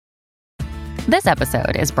This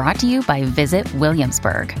episode is brought to you by Visit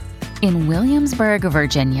Williamsburg. In Williamsburg,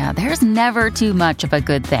 Virginia, there's never too much of a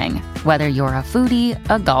good thing. Whether you're a foodie,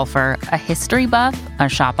 a golfer, a history buff, a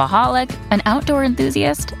shopaholic, an outdoor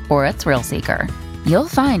enthusiast, or a thrill seeker, you'll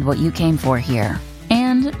find what you came for here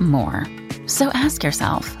and more. So ask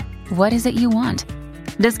yourself, what is it you want?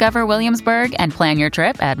 Discover Williamsburg and plan your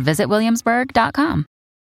trip at visitwilliamsburg.com.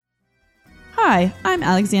 Hi, I'm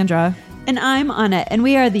Alexandra. And I'm Anna, and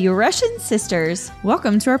we are the Russian Sisters,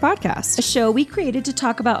 Welcome to our podcast, a show we created to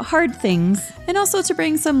talk about hard things. and also to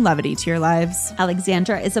bring some levity to your lives.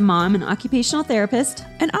 Alexandra is a mom and occupational therapist,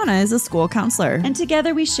 And Anna is a school counselor. and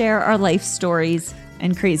together we share our life stories.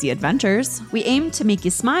 And crazy adventures. We aim to make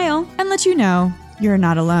you smile. And let you know you're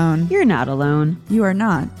not alone. You're not alone. You are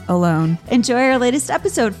not alone. Enjoy our latest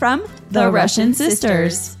episode from The Russian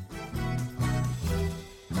Sisters.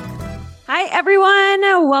 Hi,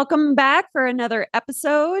 everyone. Welcome back for another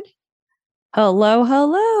episode. Hello,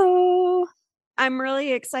 hello. I'm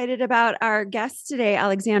really excited about our guest today,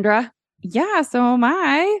 Alexandra. Yeah, so am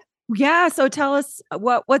I. Yeah, so tell us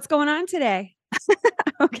what's going on today.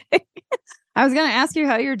 Okay. I was going to ask you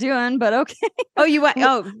how you're doing, but okay. Oh, you went.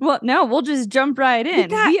 Oh, Well, no, we'll just jump right in.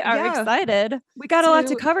 We are yeah. excited. we got a lot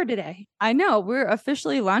to to- cover today. I know. We're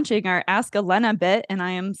officially launching our Ask Elena bit, and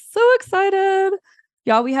I am so excited.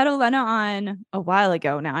 Y'all, we had Elena on a while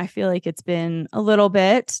ago now. I feel like it's been a little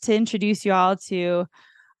bit to introduce you all to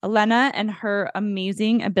Elena and her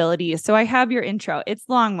amazing abilities. So I have your intro. It's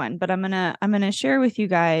a long one, but I'm gonna share with you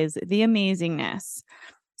guys the amazingness.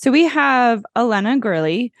 So we have Elena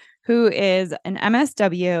Gurley, who is an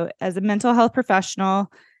MSW as a mental health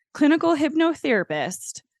professional, clinical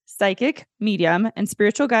hypnotherapist, psychic, medium, and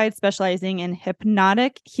spiritual guide specializing in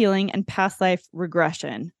hypnotic healing and past life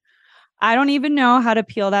regression. I don't even know how to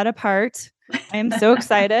peel that apart. I am so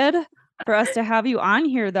excited for us to have you on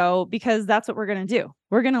here, though, because that's what we're going to do.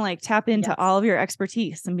 We're going to like tap into Yes. all of your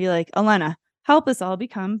expertise and be like, Elena, help us all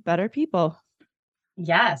become better people.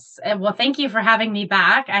 Yes. Well, thank you for having me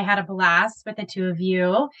back. I had a blast with the two of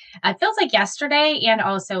you. It feels like yesterday and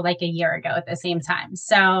also like a year ago at the same time.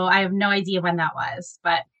 So I have no idea when that was,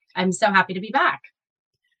 but I'm so happy to be back.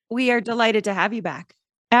 We are delighted to have you back.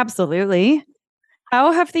 Absolutely.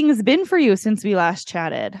 How have things been for you since we last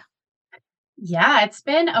chatted? Yeah, it's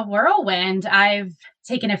been a whirlwind. I've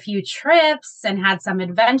taken a few trips and had some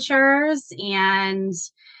adventures. And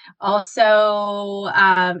also,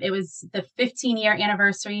 it was the 15-year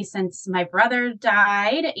anniversary since my brother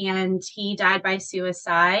died, and he died by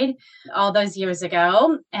suicide all those years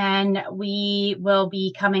ago. And we will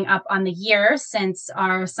be coming up on the year since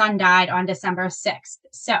our son died on December 6th.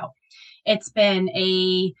 So it's been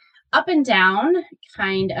a up and down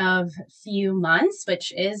kind of few months,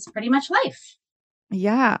 which is pretty much life.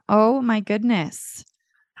 Yeah. Oh my goodness.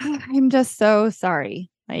 I'm just so sorry.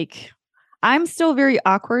 Like, I'm still very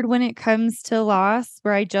awkward when it comes to loss,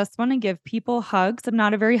 where I just want to give people hugs. I'm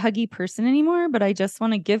not a very huggy person anymore, but I just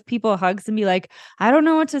want to give people hugs and be like, I don't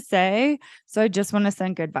know what to say. So I just want to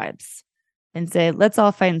send good vibes and say, let's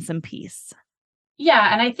all find some peace.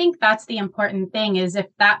 Yeah. And I think that's the important thing is if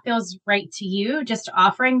that feels right to you, just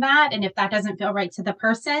offering that. And if that doesn't feel right to the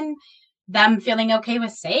person, them feeling okay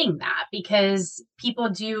with saying that, because people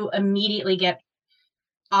do immediately get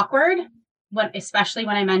awkward especially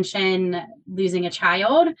when I mention losing a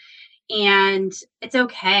child. And it's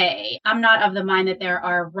okay. I'm not of the mind that there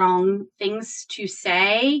are wrong things to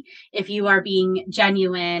say if you are being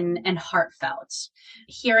genuine and heartfelt.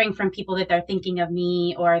 Hearing from people that they're thinking of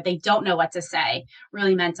me or they don't know what to say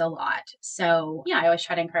really meant a lot. So yeah, I always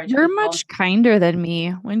try to encourage You're people. much kinder than me.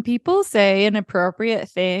 When people say inappropriate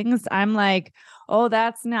things, I'm like, oh,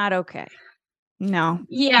 that's not okay. No.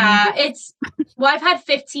 Yeah, I've had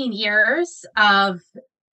 15 years of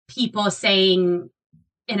people saying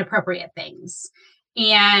inappropriate things.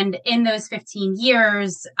 And in those 15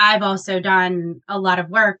 years, I've also done a lot of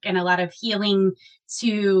work and a lot of healing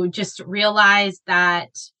to just realize that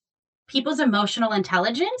people's emotional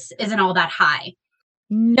intelligence isn't all that high.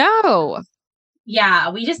 No. Yeah,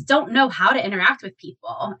 we just don't know how to interact with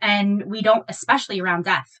people. And we don't, especially around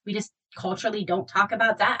death, we just culturally don't talk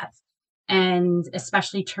about death and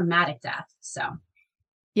especially traumatic death. So,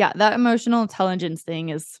 Yeah, that emotional intelligence thing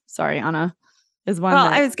is, sorry, Anna, is one Well,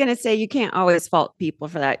 that I was going to say, you can't always fault people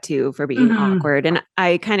for that too, for being Mhm. awkward. And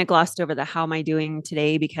I kind of glossed over the how am I doing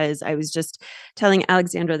today because I was just telling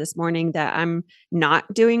Alexandra this morning that I'm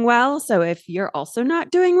not doing well. So if you're also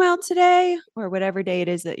not doing well today or whatever day it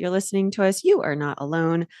is that you're listening to us, you are not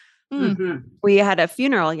alone. We had a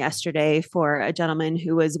funeral yesterday for a gentleman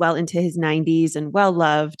who was well into his 90s and well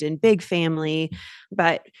loved and big family.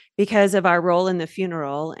 But because of our role in the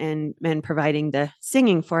funeral and providing the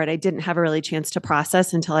singing for it, I didn't have a really chance to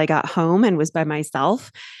process until I got home and was by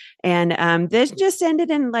myself. And this just ended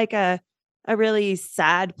in like a really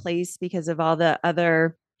sad place because of all the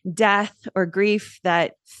other death or grief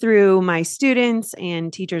that through my students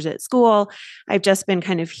and teachers at school, I've just been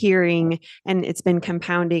kind of hearing, and it's been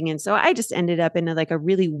compounding. And so I just ended up in a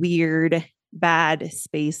really weird, bad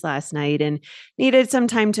space last night and needed some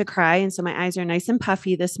time to cry. And so my eyes are nice and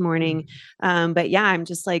puffy this morning. But yeah, I'm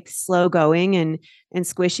just like slow going and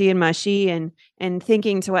squishy and mushy and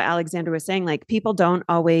thinking to what Alexandra was saying, like people don't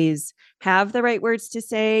always have the right words to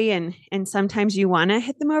say. And sometimes you want to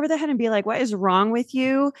hit them over the head and be like, what is wrong with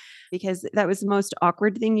you? Because that was the most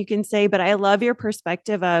awkward thing you can say. But I love your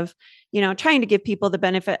perspective of, trying to give people the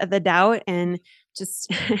benefit of the doubt and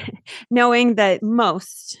just knowing that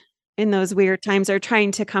most in those weird times are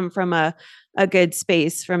trying to come from a good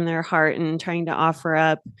space from their heart and trying to offer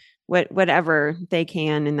up whatever they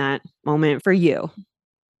can in that moment for you.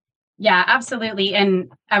 Yeah, absolutely.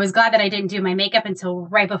 And I was glad that I didn't do my makeup until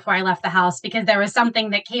right before I left the house, because there was something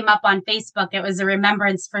that came up on Facebook. It was a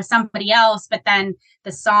remembrance for somebody else, but then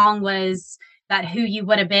the song was that Who You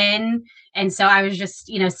Would Have Been. And so I was just,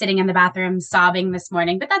 sitting in the bathroom sobbing this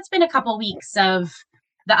morning, but that's been a couple weeks of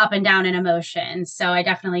the up and down in emotion. So I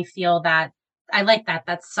definitely feel that. I like that.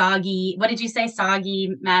 That's soggy. What did you say?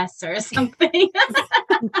 Soggy mess or something?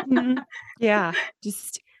 Yeah.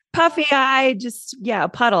 Just puffy eye, a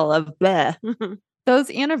puddle of bleh.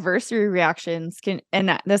 Those anniversary reactions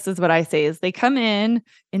this is what I say, is they come in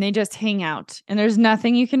and they just hang out and there's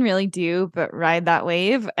nothing you can really do but ride that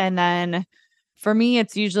wave. And then for me,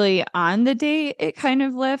 it's usually on the day it kind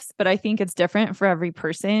of lifts, but I think it's different for every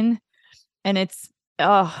person. And it's,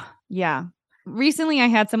 yeah. Recently, I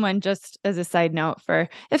had someone, just as a side note, for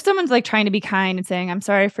if someone's like trying to be kind and saying, I'm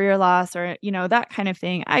sorry for your loss, or, that kind of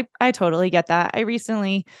thing. I totally get that. I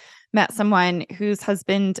recently met someone whose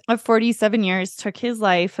husband of 47 years took his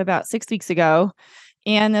life about 6 weeks ago.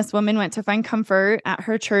 And this woman went to find comfort at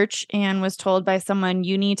her church and was told by someone,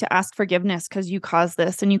 you need to ask forgiveness because you caused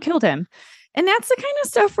this and you killed him. And that's the kind of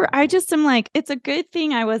stuff where I just am like, it's a good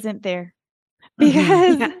thing I wasn't there,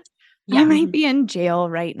 because I might be in jail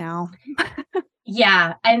right now.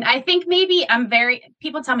 Yeah. And I think maybe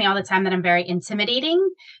people tell me all the time that I'm very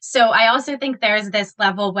intimidating. So I also think there's this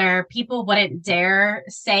level where people wouldn't dare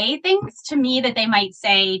say things to me that they might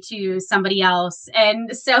say to somebody else.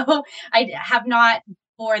 And so I have not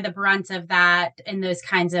bore the brunt of that in those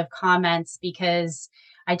kinds of comments, because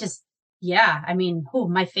I just,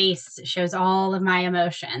 my face shows all of my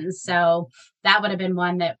emotions. So that would have been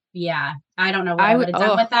one that, I don't know what I would have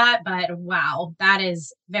done with that, but wow, that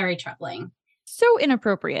is very troubling. So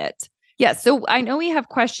inappropriate. Yeah. So I know we have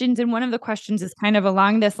questions, and one of the questions is kind of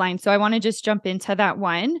along this line. So I want to just jump into that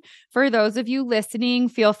one. For those of you listening,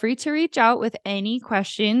 feel free to reach out with any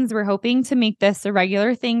questions. We're hoping to make this a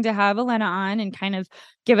regular thing to have Elena on and kind of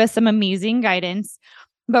give us some amazing guidance.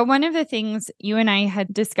 But one of the things you and I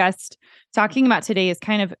had discussed talking about today is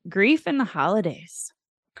kind of grief in the holidays,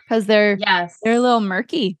 because they're a little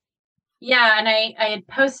murky. Yeah. And I had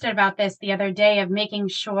posted about this the other day, of making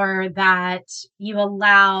sure that you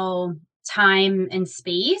allow time and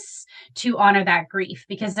space to honor that grief.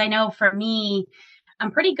 Because I know for me, I'm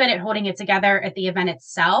pretty good at holding it together at the event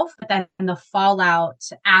itself, but then the fallout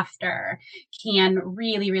after can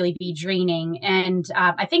really, really be draining. And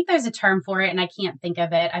I think there's a term for it, and I can't think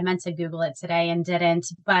of it. I meant to Google it today and didn't,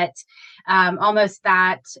 but almost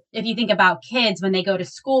that if you think about kids, when they go to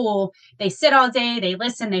school, they sit all day, they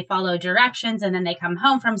listen, they follow directions, and then they come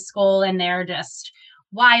home from school and they're just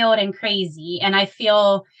wild and crazy. And I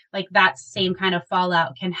feel like that same kind of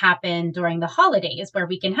fallout can happen during the holidays, where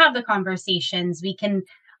we can have the conversations, we can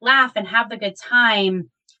laugh and have the good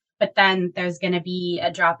time, but then there's going to be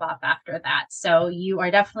a drop off after that. So you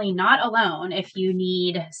are definitely not alone if you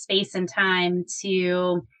need space and time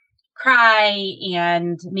to cry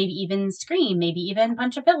and maybe even scream, maybe even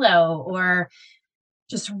punch a pillow, or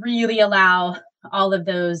just really allow all of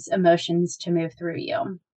those emotions to move through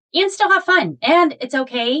you. And still have fun. And it's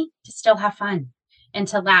okay to still have fun and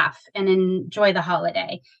to laugh and enjoy the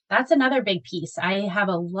holiday. That's another big piece. I have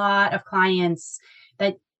a lot of clients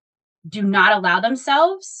that do not allow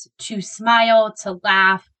themselves to smile, to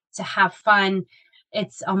laugh, to have fun.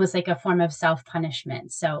 It's almost like a form of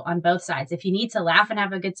self-punishment. So on both sides, if you need to laugh and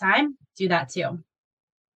have a good time, do that too.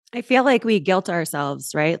 I feel like we guilt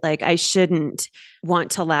ourselves, right? Like I shouldn't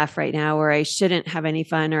want to laugh right now, or I shouldn't have any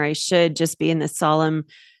fun, or I should just be in this solemn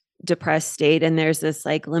depressed state, and there's this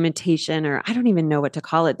like limitation, or I don't even know what to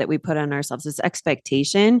call it, that we put on ourselves, this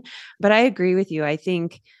expectation. But I agree with you. I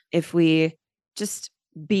think if we just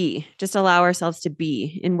allow ourselves to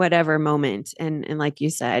be in whatever moment. And like you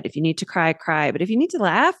said, if you need to cry, cry. But if you need to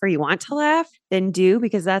laugh or you want to laugh, then do,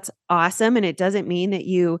 because that's awesome. And it doesn't mean that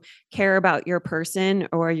you care about your person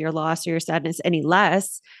or your loss or your sadness any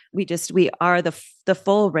less. We are the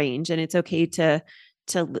full range, and it's okay to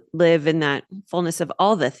live in that fullness of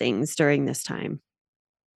all the things during this time.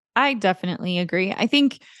 I definitely agree. I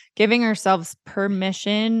think giving ourselves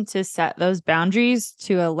permission to set those boundaries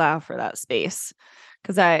to allow for that space.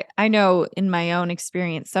 Because I know in my own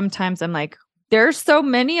experience, sometimes I'm like, there's so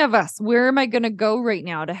many of us. Where am I going to go right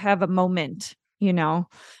now to have a moment,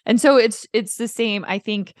 And so it's the same. I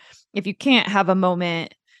think if you can't have a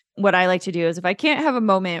moment, what I like to do is if I can't have a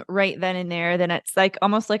moment right then and there, then it's like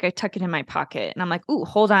almost like I tuck it in my pocket and I'm like, ooh,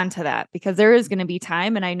 hold on to that, because there is going to be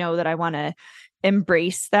time. And I know that I want to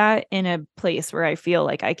embrace that in a place where I feel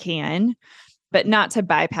like I can, but not to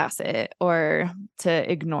bypass it or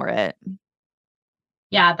to ignore it.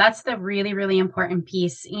 Yeah, that's the really, really important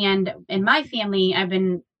piece. And in my family, I've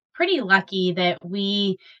been pretty lucky that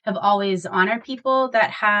we have always honored people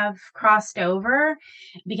that have crossed over,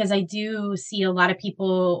 because I do see a lot of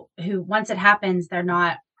people who, once it happens, they're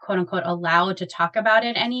not quote unquote allowed to talk about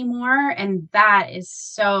it anymore. And that is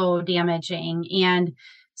so damaging. And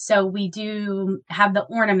so we do have the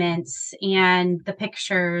ornaments and the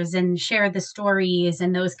pictures and share the stories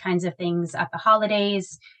and those kinds of things at the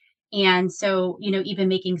holidays. And so, even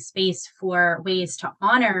making space for ways to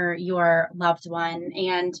honor your loved one.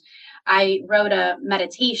 And I wrote a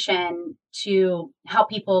meditation to help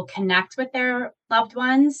people connect with their loved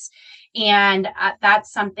ones. And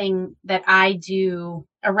that's something that I do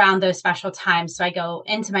around those special times. So I go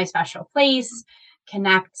into my special place,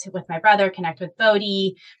 connect with my brother, connect with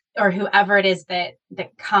Bodhi, or whoever it is that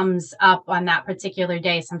comes up on that particular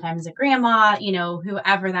day, sometimes a grandma,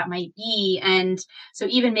 whoever that might be. And so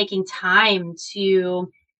even making time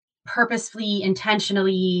to purposefully,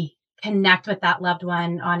 intentionally connect with that loved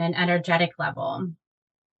one on an energetic level.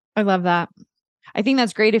 I love that. I think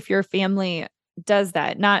that's great if your family does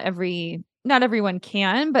that. Not everyone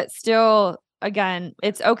can, but still, again,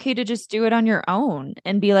 it's okay to just do it on your own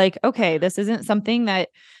and be like, okay, this isn't something that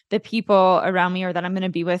the people around me or that I'm going to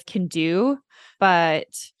be with can do, but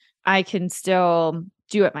I can still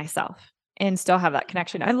do it myself and still have that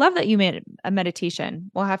connection. I love that you made a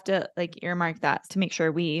meditation. We'll have to earmark that to make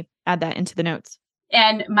sure we add that into the notes.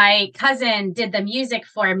 And my cousin did the music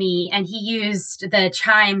for me, and he used the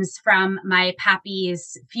chimes from my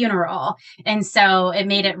pappy's funeral. And so it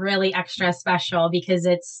made it really extra special, because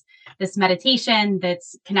it's this meditation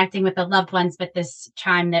that's connecting with the loved ones, but this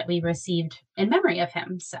chime that we received in memory of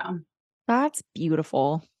him. So that's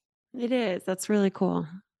beautiful. It is. That's really cool.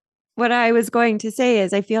 What I was going to say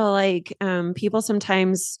is I feel like people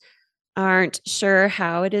sometimes aren't sure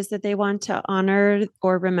how it is that they want to honor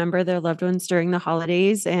or remember their loved ones during the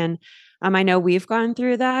holidays. And I know we've gone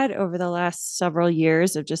through that over the last several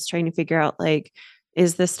years of just trying to figure out,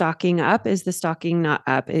 is the stocking up? Is the stocking not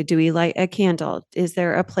up? Do we light a candle? Is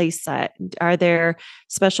there a place set? Are there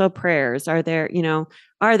special prayers? Are there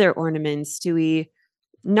ornaments? Do we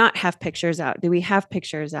not have pictures out? Do we have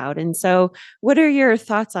pictures out? And so what are your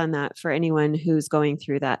thoughts on that for anyone who's going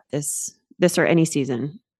through that this or any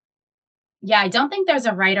season? Yeah, I don't think there's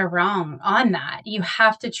a right or wrong on that. You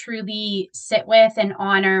have to truly sit with and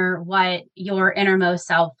honor what your innermost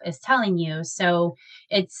self is telling you. So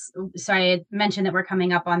I had mentioned that we're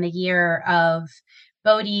coming up on the year of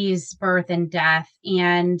Bodhi's birth and death.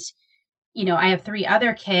 And, I have 3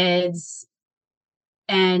 other kids,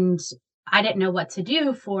 and I didn't know what to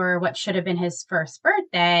do for what should have been his first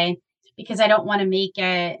birthday, because I don't want to make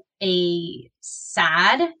it a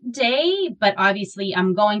sad day, but obviously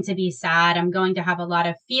I'm going to be sad. I'm going to have a lot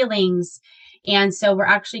of feelings. And so we're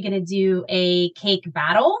actually going to do a cake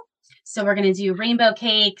battle. So we're going to do rainbow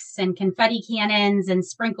cakes and confetti cannons and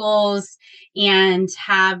sprinkles and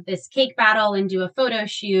have this cake battle and do a photo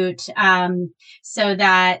shoot, so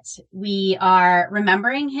that we are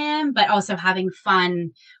remembering him, but also having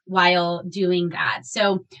fun while doing that.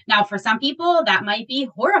 So now for some people that might be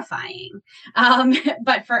horrifying.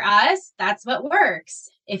 But for us, that's what works.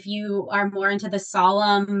 If you are more into the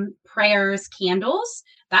solemn prayers, candles,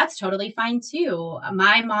 that's totally fine too.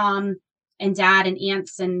 My mom and dad and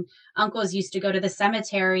aunts and uncles used to go to the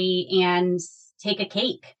cemetery and take a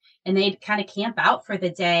cake, and they'd kind of camp out for the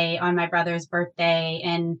day on my brother's birthday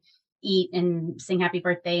and eat and sing happy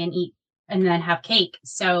birthday and eat and then have cake.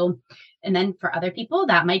 So, and then for other people,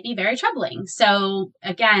 that might be very troubling. So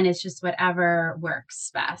again, it's just whatever works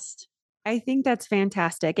best. I think that's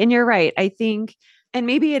fantastic. And you're right. I think, and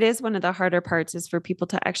maybe it is one of the harder parts is for people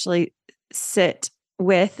to actually sit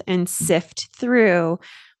with and sift through,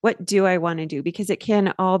 what do I want to do? Because it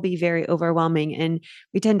can all be very overwhelming. And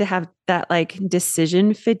we tend to have that like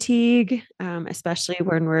decision fatigue, especially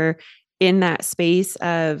when we're in that space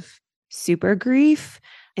of super grief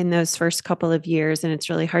in those first couple of years. And it's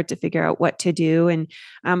really hard to figure out what to do. And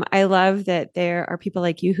I love that there are people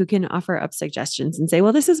like you who can offer up suggestions and say,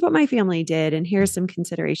 well, this is what my family did. And here's some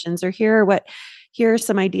considerations, or here are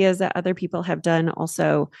some ideas that other people have done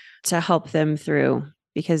also to help them through.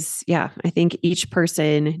 Because I think each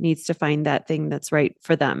person needs to find that thing that's right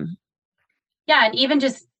for them. Yeah. And even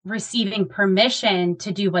just receiving permission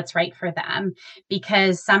to do what's right for them,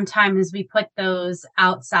 because sometimes we put those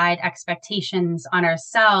outside expectations on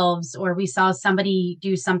ourselves, or we saw somebody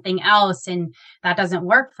do something else and that doesn't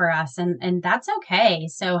work for us. And that's okay.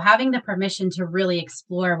 So having the permission to really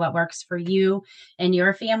explore what works for you and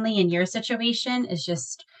your family and your situation is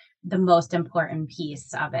just the most important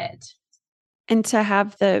piece of it. And to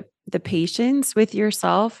have the patience with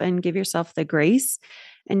yourself and give yourself the grace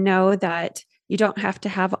and know that you don't have to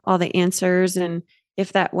have all the answers. And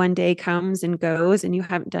if that one day comes and goes and you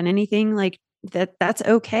haven't done anything like that, that's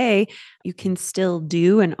okay. You can still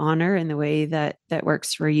do and honor in the way that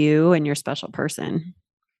works for you and your special person.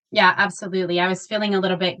 Yeah, absolutely. I was feeling a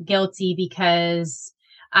little bit guilty because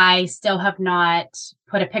I still have not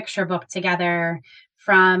put a picture book together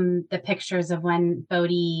from the pictures of when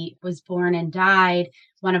Bodhi was born and died.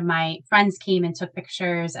 One of my friends came and took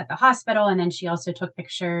pictures at the hospital. And then she also took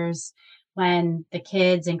pictures when the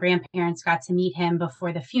kids and grandparents got to meet him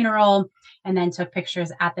before the funeral, and then took pictures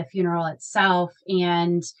at the funeral itself.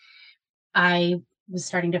 And I was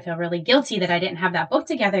starting to feel really guilty that I didn't have that book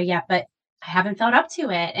together yet, but I haven't felt up to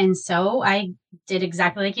it. And so I did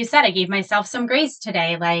exactly like you said. I gave myself some grace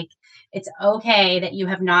today. Like, it's okay that you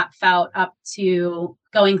have not felt up to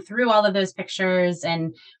going through all of those pictures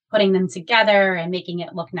and putting them together and making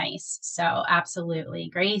it look nice. So absolutely.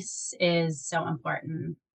 Grace is so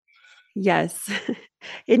important. Yes,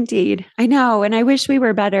 indeed. I know. And I wish we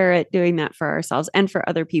were better at doing that for ourselves and for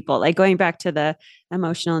other people. Like going back to the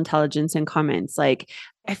emotional intelligence and comments, like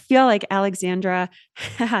I feel like Alexandra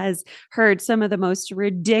has heard some of the most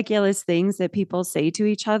ridiculous things that people say to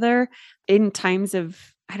each other in times of,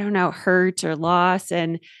 I don't know, hurt or loss.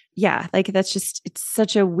 And like that's just, it's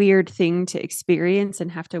such a weird thing to experience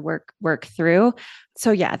and have to work through.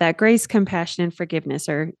 So that grace, compassion, and forgiveness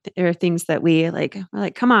are things that we're like,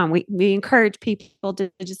 come on, we encourage people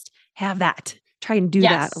to just have that, try and do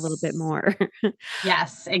that a little bit more.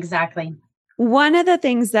 Yes, exactly. One of the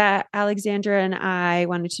things that Alexandra and I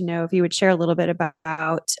wanted to know if you would share a little bit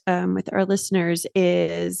about with our listeners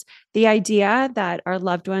is the idea that our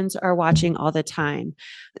loved ones are watching all the time.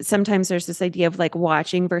 Sometimes there's this idea of like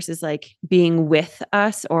watching versus like being with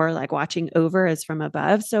us, or like watching over as from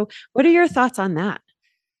above. So what are your thoughts on that?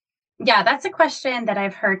 Yeah, that's a question that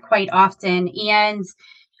I've heard quite often. And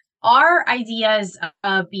our ideas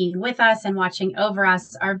of being with us and watching over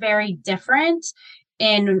us are very different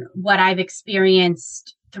in what I've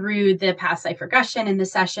experienced through the past life regression and the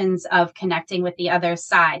sessions of connecting with the other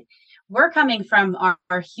side. We're coming from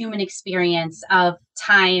our human experience of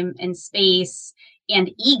time and space and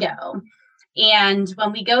ego. And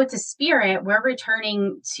when we go to spirit, we're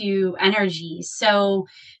returning to energy. So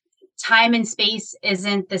time and space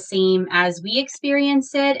isn't the same as we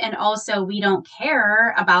experience it. And also, we don't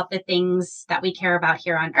care about the things that we care about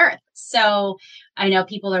here on Earth. So I know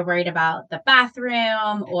people are worried about the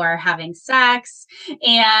bathroom or having sex,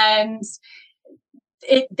 and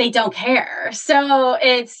they don't care. So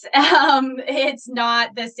it's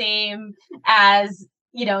not the same as,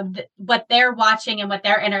 what they're watching and what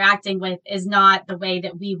they're interacting with is not the way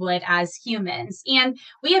that we would as humans. And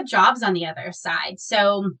we have jobs on the other side.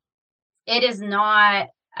 So it is not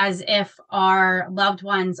as if our loved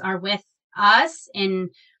ones are with us in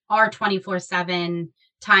our 24/7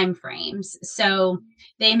 time frames. So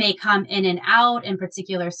they may come in and out in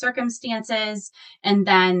particular circumstances. And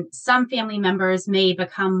then some family members may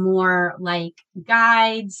become more like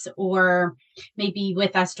guides or maybe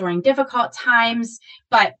with us during difficult times.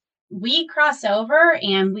 But we cross over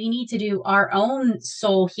and we need to do our own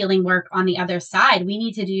soul healing work on the other side. We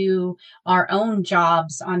need to do our own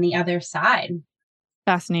jobs on the other side.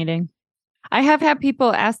 Fascinating. I have had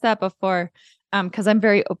people ask that before because I'm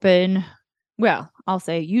very open. Well, I'll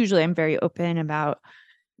say usually I'm very open about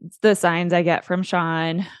the signs I get from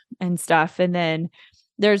Sean and stuff. And then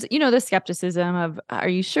there's, the skepticism of, are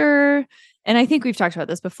you sure? And I think we've talked about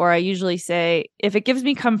this before. I usually say, if it gives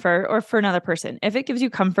me comfort, or for another person, if it gives you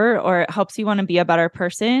comfort or it helps you want to be a better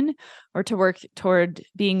person or to work toward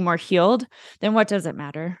being more healed, then what does it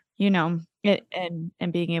matter? And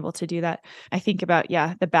being able to do that. I think about,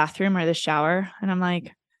 the bathroom or the shower, and I'm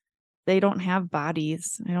like, they don't have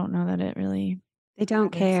bodies. I don't know that it really. They don't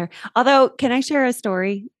care. Although, can I share a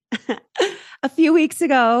story? A few weeks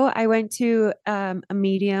ago, I went to a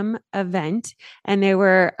medium event, and there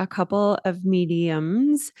were a couple of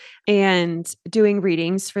mediums and doing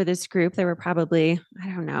readings for this group. There were probably, I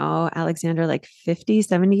don't know, Alexander, like 50,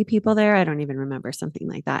 70 people there. I don't even remember, something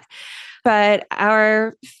like that. But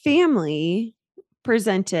our family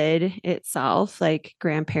presented itself, like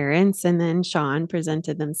grandparents, and then Sean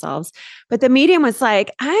presented themselves. But the medium was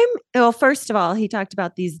like, first of all, he talked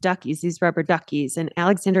about these duckies, these rubber duckies. And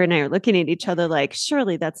Alexander and I are looking at each other like,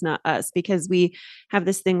 surely that's not us, because we have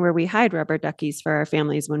this thing where we hide rubber duckies for our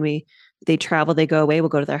families. When they travel, they go away, we'll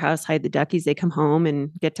go to their house, hide the duckies, they come home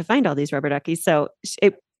and get to find all these rubber duckies. So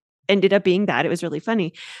it ended up being that. It was really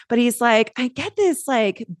funny. But he's like, I get this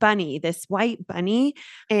like bunny, this white bunny.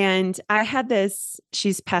 And I had this,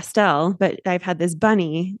 she's pastel, but I've had this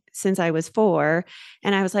bunny since I was 4.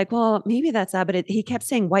 And I was like, well, maybe that's that. But he kept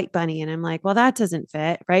saying white bunny. And I'm like, well, that doesn't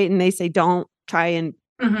fit. Right. And they say, don't try and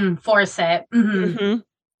force it.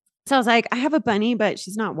 So I was like, I have a bunny, but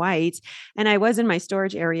she's not white. And I was in my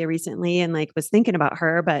storage area recently and like was thinking about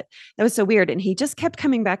her, but that was so weird. And he just kept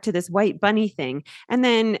coming back to this white bunny thing. And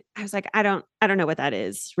then I was like, I don't know what that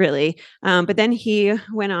is really. But then he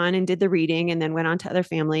went on and did the reading and then went on to other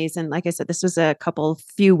families. And like I said, this was a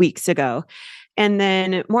few weeks ago. And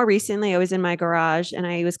then more recently, I was in my garage and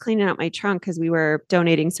I was cleaning out my trunk because we were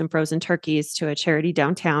donating some frozen turkeys to a charity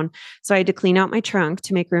downtown. So I had to clean out my trunk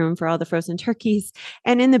to make room for all the frozen turkeys.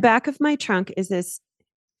 And in the back of my trunk is this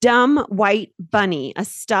dumb white bunny, a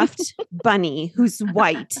stuffed bunny who's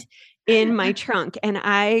white in my trunk. And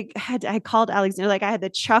I called Alexander, like I had the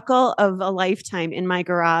chuckle of a lifetime in my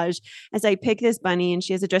garage as I pick this bunny, and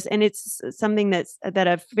she has a dress, and it's something that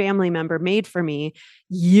a family member made for me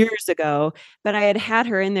years ago, but I had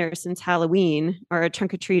her in there since Halloween or a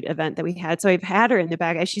trunk or treat event that we had. So I've had her in the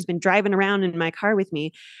bag as she's been driving around in my car with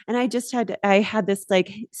me. And I had this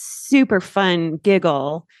like super fun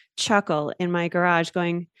chuckle in my garage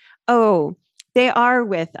going, oh, they are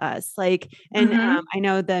with us. Like, and I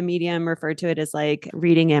know the medium referred to it as like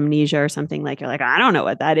reading amnesia or something. Like, you're like, I don't know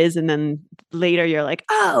what that is. And then later you're like,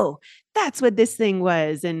 oh, that's what this thing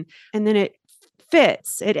was. And then it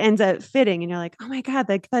fits, it ends up fitting. And you're like, oh my God,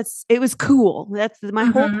 like it was cool. That's my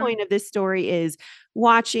whole point of this story, is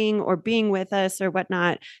watching or being with us or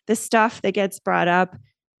whatnot. The stuff that gets brought up,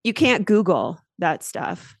 you can't Google that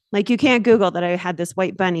stuff. Like you can't Google that I had this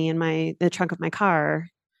white bunny in the trunk of my car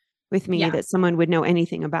with me that someone would know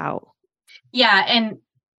anything about. Yeah. And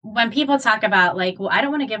when people talk about like, well, I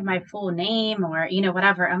don't want to give my full name or,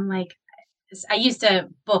 whatever, I'm like, I used to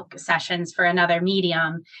book sessions for another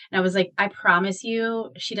medium. And I was like, I promise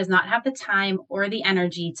you, she does not have the time or the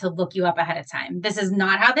energy to look you up ahead of time. This is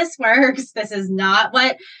not how this works. This is not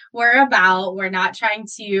what we're about. We're not trying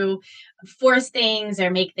to force things or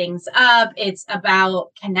make things up. It's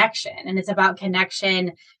about connection. And it's about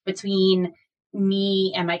connection between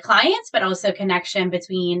me and my clients, but also connection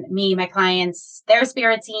between me, my clients, their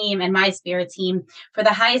spirit team, and my spirit team for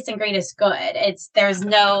the highest and greatest good. There's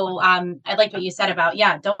no, I like what you said about,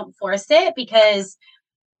 don't force it, because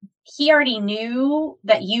he already knew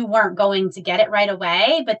that you weren't going to get it right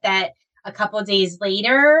away, but that a couple of days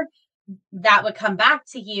later, that would come back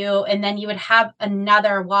to you. And then you would have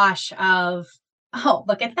another wash of, oh,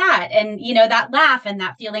 look at that. And, that laugh and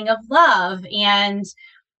that feeling of love. And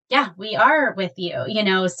we are with you,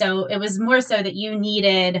 so it was more so that you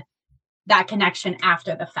needed that connection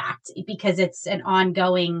after the fact, because it's an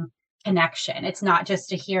ongoing connection. It's not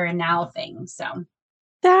just a here and now thing. So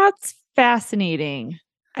that's fascinating.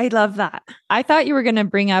 I love that. I thought you were going to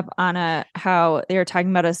bring up, Anna, how they were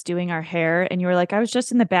talking about us doing our hair. And you were like, I was just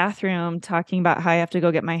in the bathroom talking about how I have to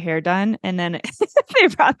go get my hair done. And then they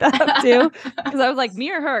brought that up too. Because I was like,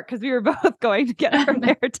 me or her? Because we were both going to get our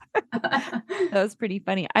hair done. That was pretty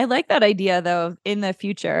funny. I like that idea, though, in the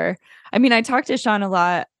future. I mean, I talk to Sean a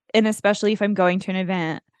lot, and especially if I'm going to an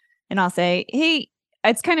event and I'll say, hey,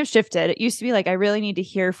 it's kind of shifted. It used to be like, I really need to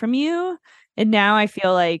hear from you. And now I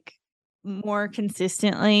feel like more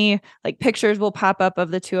consistently, like pictures will pop up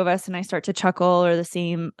of the two of us and I start to chuckle, or the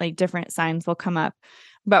same, like different signs will come up.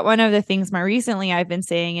 But one of the things more recently I've been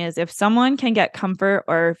saying is, if someone can get comfort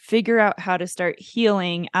or figure out how to start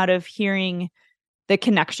healing out of hearing the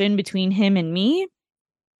connection between him and me,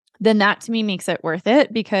 then that to me makes it worth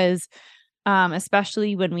it, because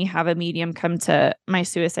especially when we have a medium come to my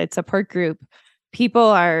suicide support group, people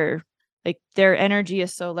are like, their energy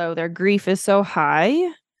is so low, their grief is so high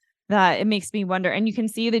that it makes me wonder. And you can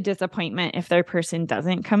see the disappointment if their person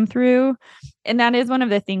doesn't come through. And that is one of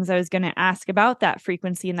the things I was going to ask about, that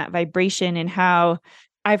frequency and that vibration, and how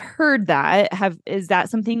I've heard that. Is that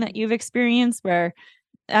something that you've experienced where,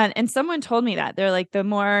 and someone told me that they're like, the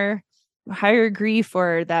more higher grief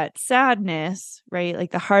or that sadness, right?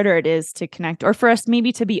 Like the harder it is to connect, or for us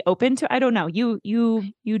maybe to be open to, I don't know. You do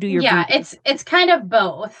your Yeah, breathing. it's kind of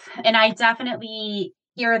both. And I definitely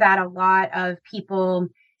hear that a lot of people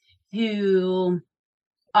who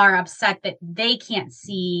are upset that they can't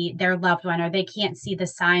see their loved one, or they can't see the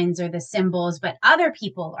signs or the symbols, but other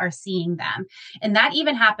people are seeing them. And that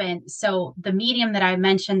even happened. So the medium that I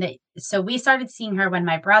mentioned, so we started seeing her when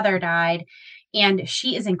my brother died, and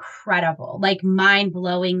she is incredible, like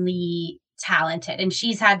mind-blowingly talented. And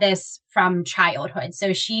she's had this from childhood.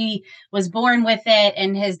 So she was born with it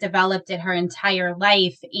and has developed it her entire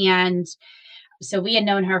life. And so we had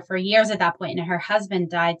known her for years at that point, and her husband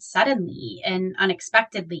died suddenly and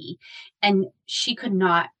unexpectedly, and she could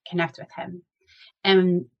not connect with him.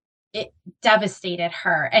 And it devastated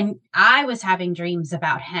her. And I was having dreams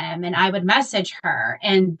about him, and I would message her,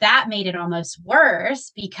 and that made it almost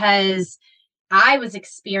worse because I was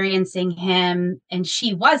experiencing him and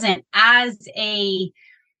she wasn't, as a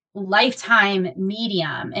lifetime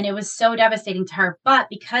medium. And it was so devastating to her. But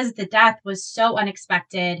because the death was so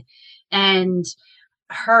unexpected and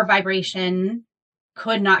her vibration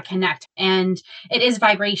could not connect, and it is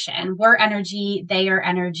vibration. We're energy, they are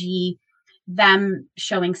energy. Them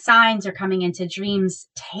showing signs or coming into dreams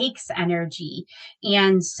takes energy.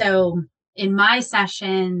 And so in my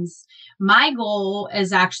sessions, my goal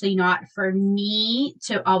is actually not for me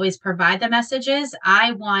to always provide the messages.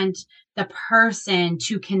 I want the person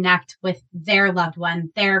to connect with their loved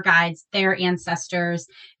one, their guides, their ancestors,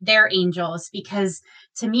 their angels, because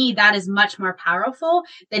to me, that is much more powerful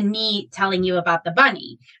than me telling you about the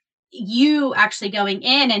bunny. You actually going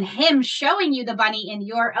in and him showing you the bunny in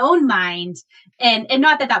your own mind. And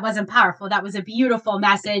not that that wasn't powerful. That was a beautiful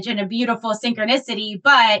message and a beautiful synchronicity,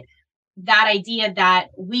 but that idea that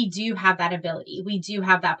we do have that ability, we do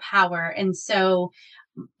have that power. And so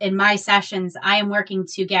in my sessions, I am working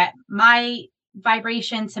to get my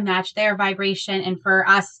vibration to match their vibration, and for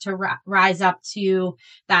us to rise up to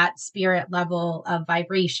that spirit level of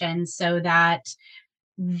vibration so that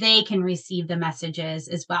they can receive the messages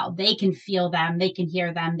as well. They can feel them, they can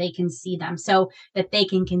hear them, they can see them, so that they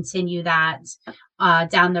can continue that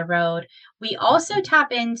down the road. We also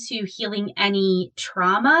tap into healing any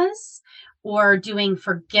traumas or doing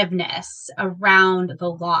forgiveness around the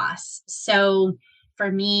loss. So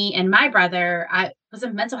for me and my brother, I was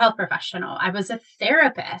a mental health professional. I was a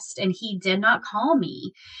therapist, and he did not call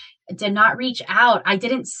me, did not reach out. I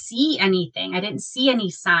didn't see anything. I didn't see any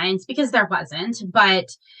signs because there wasn't, but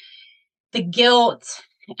the guilt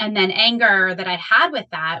and then anger that I had with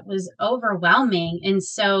that was overwhelming. And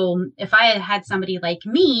so if I had had somebody like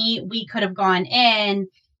me, we could have gone in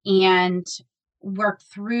and worked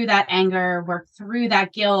through that anger, worked through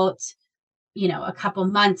that guilt, a couple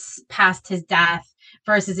months past his death,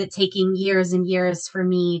 versus it taking years and years for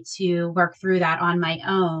me to work through that on my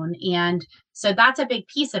own. And so that's a big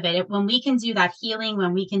piece of it. When we can do that healing,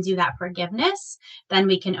 when we can do that forgiveness, then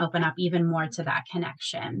we can open up even more to that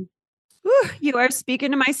connection. Whew, you are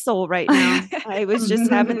speaking to my soul right now. I was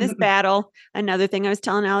just having this battle. Another thing I was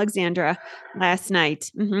telling Alexandra last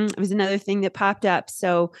night. It was another thing that popped up.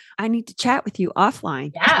 So I need to chat with you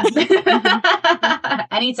offline. Yeah.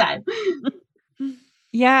 Anytime.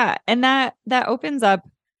 Yeah. And that opens up,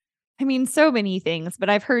 I mean, so many things, but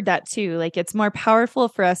I've heard that too. Like, it's more powerful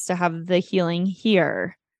for us to have the healing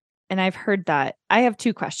here. And I've heard that. I have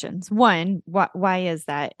two questions. One, why is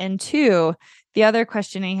that? And two, the other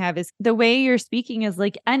question I have is, the way you're speaking is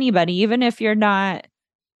like anybody, even if you're not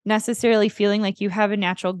necessarily feeling like you have a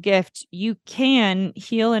natural gift, you can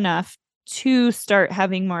heal enough to start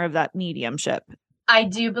having more of that mediumship. I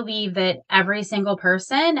do believe that every single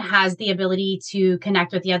person has the ability to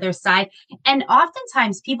connect with the other side. And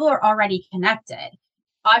oftentimes people are already connected.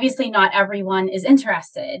 Obviously, not everyone is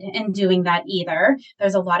interested in doing that either.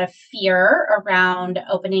 There's a lot of fear around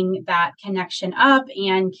opening that connection up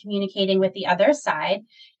and communicating with the other side.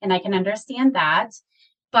 And I can understand that.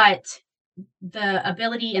 But the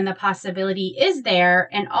ability and the possibility is there.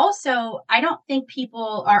 And also, I don't think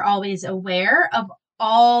people are always aware of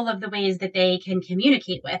all of the ways that they can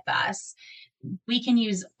communicate with us. We can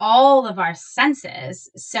use all of our senses.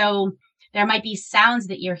 So There might be sounds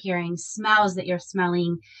that you're hearing, smells that you're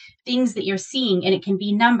smelling, things that you're seeing, and it can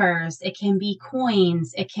be numbers, it can be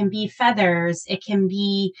coins, it can be feathers, it can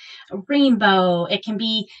be a rainbow, it can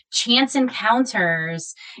be chance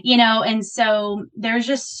encounters, and so there's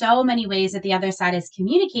just so many ways that the other side is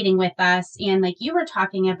communicating with us. And like you were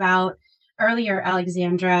talking about earlier,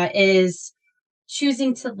 Alexandra, is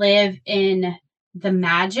choosing to live in the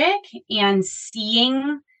magic and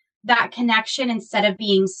seeing that connection instead of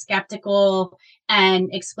being skeptical and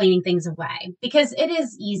explaining things away, because it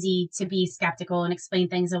is easy to be skeptical and explain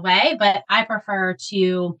things away, but I prefer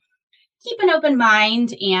to keep an open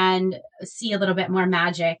mind and see a little bit more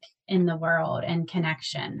magic in the world and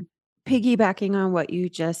connection. Piggybacking on what you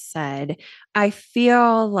just said, I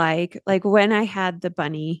feel like when I had the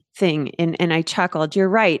bunny thing and I chuckled, you're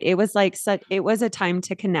right. It was it was a time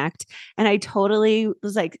to connect. And I totally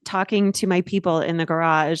was like talking to my people in the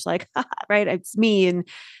garage, like, right, it's me. And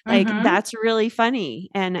like, that's really funny.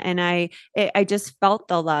 And I just felt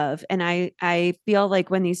the love. And I feel like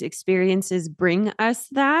when these experiences bring us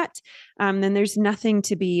that, then there's nothing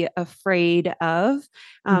to be afraid of.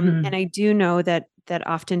 And I do know that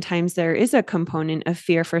oftentimes there is a component of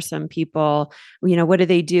fear for some people. What do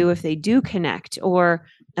they do if they do connect? Or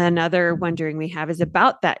another wondering we have is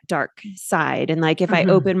about that dark side. And like, if I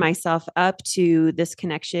open myself up to this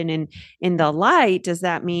connection in the light, does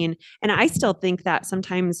that mean, and I still think that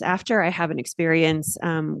sometimes after I have an experience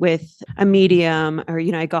with a medium, or,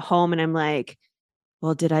 I go home and I'm like,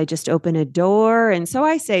 well, did I just open a door? And so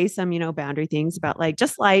I say some, boundary things about like,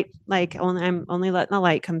 just light, like I'm only letting the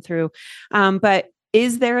light come through. But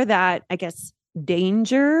is there that, I guess,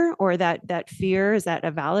 danger or that fear? Is that a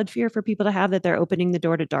valid fear for people to have, that they're opening the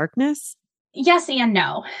door to darkness? Yes and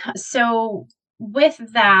no. So with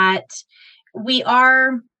that,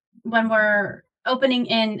 when we're opening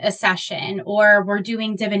in a session or we're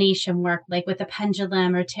doing divination work, like with a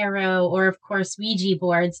pendulum or tarot, or of course, Ouija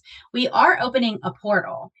boards, we are opening a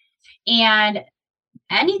portal, and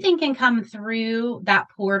anything can come through that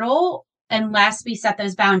portal unless we set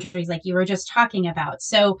those boundaries like you were just talking about.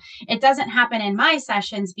 So it doesn't happen in my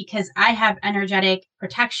sessions because I have energetic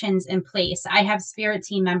protections in place. I have spirit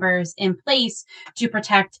team members in place to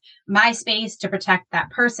protect my space, to protect that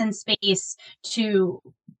person's space, to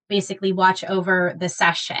basically watch over the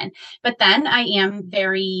session. But then I am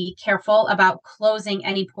very careful about closing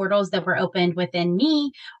any portals that were opened within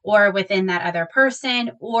me or within that other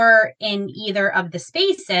person or in either of the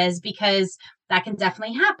spaces, because that can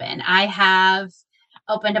definitely happen. I have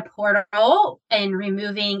opened a portal and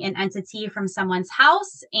removing an entity from someone's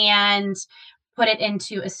house and put it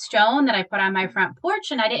into a stone that I put on my front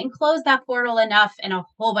porch, and I didn't close that portal enough, and a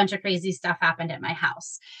whole bunch of crazy stuff happened at my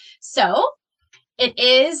house. So it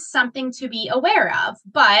is something to be aware of.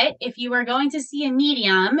 But if you are going to see a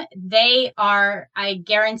medium, I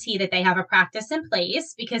guarantee that they have a practice in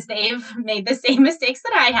place, because they've made the same mistakes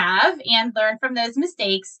that I have and learned from those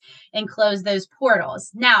mistakes and closed those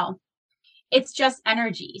portals. Now, it's just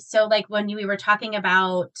energy. So like when we were talking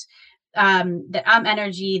about that I'm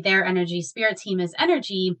energy, their energy, spirit team is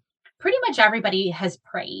energy, pretty much everybody has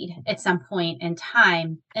prayed at some point in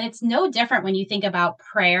time. And it's no different when you think about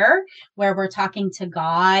prayer, where we're talking to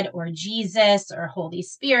God or Jesus or Holy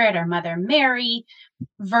Spirit or Mother Mary,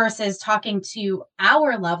 versus talking to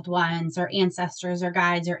our loved ones or ancestors or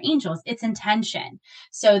guides or angels. It's intention.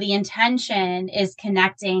 So the intention is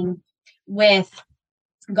connecting with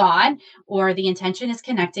God, or the intention is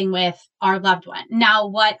connecting with our loved one. Now,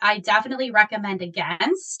 what I definitely recommend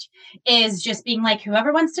against is just being like,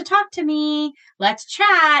 whoever wants to talk to me, let's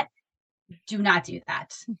chat. Do not do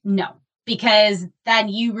that. No, because then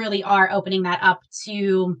you really are opening that up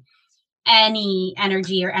to any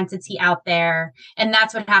energy or entity out there. And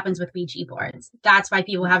that's what happens with Ouija boards. That's why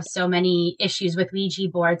people have so many issues with Ouija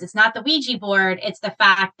boards. It's not the Ouija board, it's the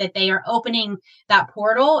fact that they are opening that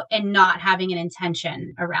portal and not having an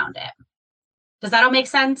intention around it. Does that all make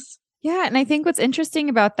sense? Yeah. And I think what's interesting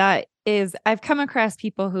about that is I've come across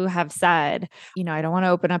people who have said, I don't want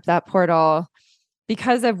to open up that portal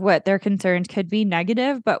because of what they're concerned could be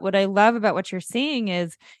negative. But what I love about what you're saying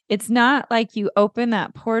is it's not like you open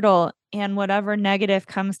that portal and whatever negative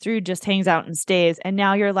comes through just hangs out and stays. And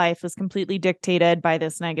now your life is completely dictated by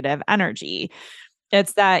this negative energy.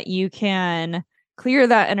 It's that you can clear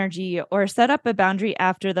that energy or set up a boundary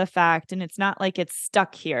after the fact. And it's not like it's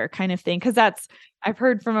stuck here kind of thing. Cause I've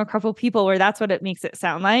heard from a couple people where that's what it makes it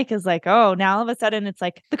sound like, is like, oh, now all of a sudden it's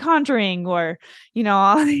like The Conjuring or,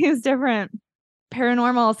 all these different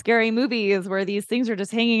paranormal scary movies where these things are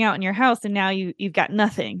just hanging out in your house and now you've got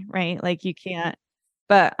nothing, right? Like you can't.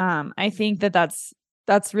 But I think that's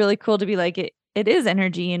really cool to be like, it is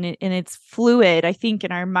energy and it's fluid. I think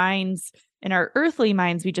in our minds, in our earthly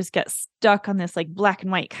minds, we just get stuck on this like black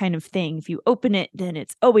and white kind of thing. If you open it, then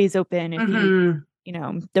it's always open. If you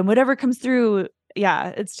know, then whatever comes through. Yeah.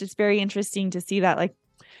 It's just very interesting to see that like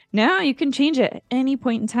now you can change it at any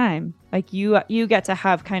point in time. Like you get to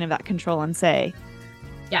have kind of that control and say.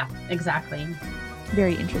 Yeah, exactly.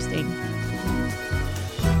 Very interesting.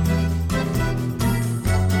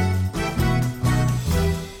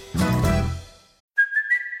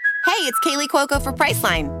 Hey, it's Kaylee Cuoco for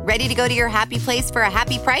Priceline. Ready to go to your happy place for a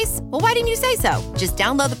happy price? Well, why didn't you say so? Just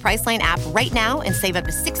download the Priceline app right now and save up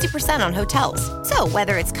to 60% on hotels. So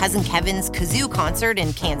whether it's Cousin Kevin's Kazoo Concert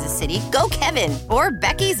in Kansas City, go Kevin, or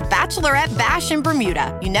Becky's Bachelorette Bash in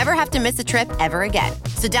Bermuda, you never have to miss a trip ever again.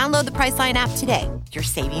 So download the Priceline app today. Your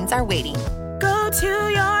savings are waiting. Go to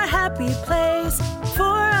your happy place for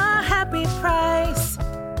a happy price.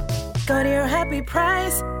 Go to your happy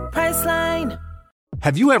price, Priceline.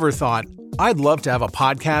 Have you ever thought, I'd love to have a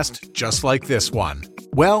podcast just like this one?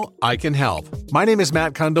 Well, I can help. My name is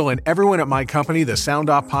Matt Kundle, and everyone at my company, the Sound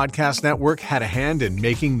Off Podcast Network, had a hand in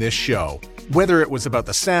making this show. Whether it was about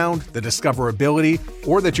the sound, the discoverability,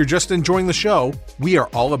 or that you're just enjoying the show, we are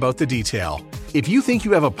all about the detail. If you think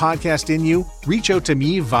you have a podcast in you, reach out to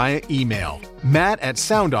me via email,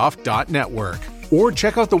 matt@soundoff.network, or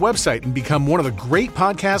check out the website and become one of the great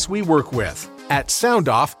podcasts we work with at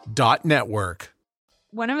soundoff.network.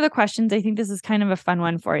 One of the questions, I think this is kind of a fun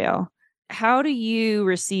one for you. How do you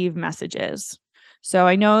receive messages? So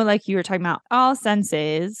I know like you were talking about all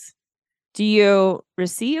senses. Do you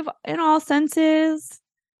receive in all senses?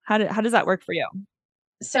 How does that work for you?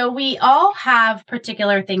 So we all have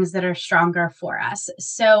particular things that are stronger for us.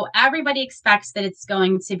 So everybody expects that it's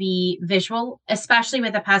going to be visual, especially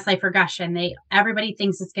with a past life regression. Everybody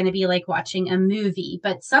thinks it's going to be like watching a movie,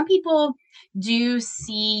 but some people do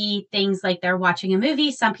see things like they're watching a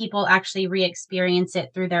movie. Some people actually re-experience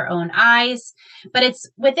it through their own eyes, but it's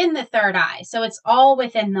within the third eye. So it's all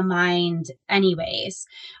within the mind anyways.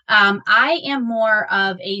 I am more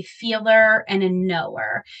of a feeler and a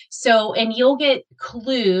knower. So, and you'll get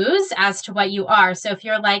clues as to what you are. So if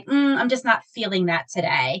you're like, I'm just not feeling that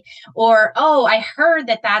today, or, oh, I heard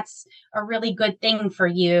that that's a really good thing for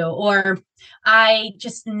you, or I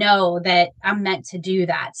just know that I'm meant to do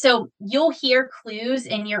that. So you'll hear clues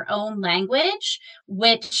in your own language,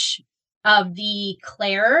 which of the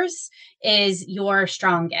clairs is your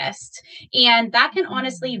strongest. And that can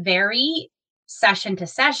honestly vary session to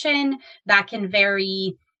session. That can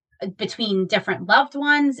vary between different loved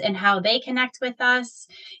ones and how they connect with us.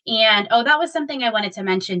 And that was something I wanted to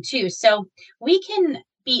mention too. So we can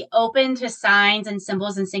be open to signs and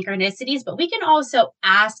symbols and synchronicities, but we can also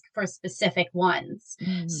ask for specific ones.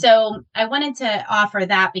 So I wanted to offer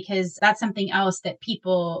that because that's something else that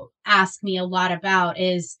people ask me a lot about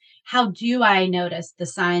is how do I notice the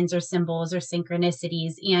signs or symbols or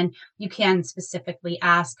synchronicities? And you can specifically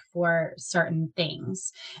ask for certain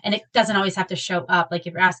things. And it doesn't always have to show up. Like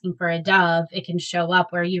if you're asking for a dove, it can show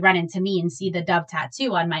up where you run into me and see the dove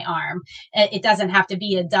tattoo on my arm. It doesn't have to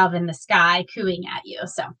be a dove in the sky cooing at you.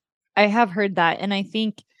 So I have heard that. And I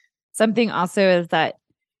think something also is that,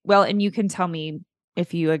 well, and you can tell me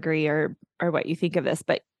if you agree or what you think of this,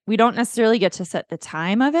 but we don't necessarily get to set the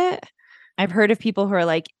time of it. I've heard of people who are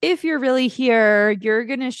like, if you're really here, you're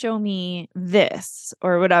going to show me this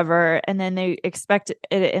or whatever. And then they expect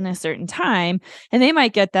it in a certain time. And they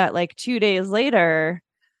might get that like 2 days later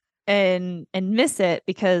and miss it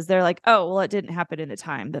because they're like, oh, well, it didn't happen in the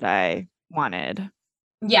time that I wanted.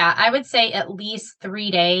 Yeah, I would say at least 3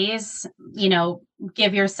 days,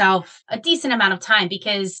 give yourself a decent amount of time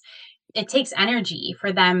because it takes energy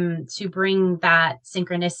for them to bring that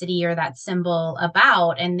synchronicity or that symbol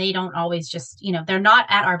about. And they don't always just, they're not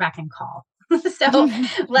at our beck and call. So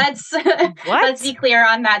let's be clear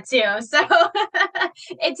on that too. So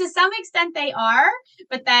to some extent they are,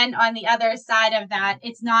 but then on the other side of that,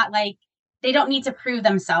 it's not like they don't need to prove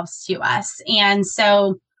themselves to us. And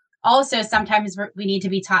so also sometimes we need to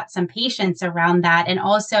be taught some patience around that and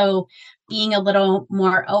also being a little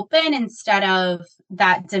more open instead of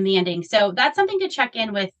that demanding. So that's something to check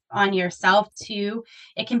in with on yourself too.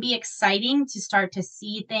 It can be exciting to start to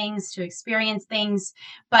see things, to experience things,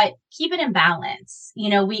 but keep it in balance.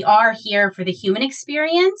 We are here for the human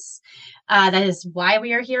experience. That is why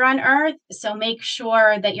we are here on Earth. So make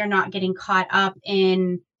sure that you're not getting caught up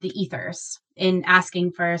in the ethers, in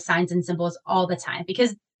asking for signs and symbols all the time,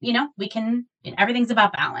 because everything's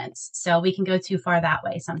about balance. So we can go too far that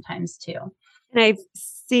way sometimes too. And I've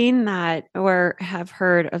seen that or have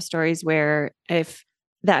heard of stories where if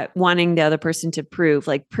that wanting the other person to prove,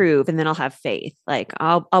 and then I'll have faith. Like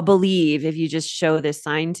I'll believe if you just show this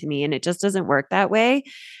sign to me, and it just doesn't work that way.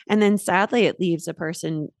 And then sadly it leaves a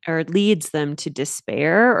person or leads them to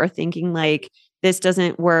despair or thinking like this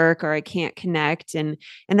doesn't work or I can't connect. And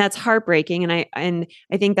that's heartbreaking. And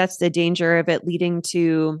I think that's the danger of it leading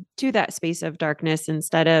to that space of darkness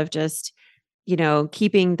instead of just,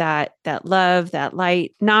 keeping that love, that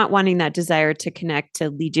light, not wanting that desire to connect to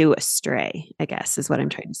lead you astray, I guess is what I'm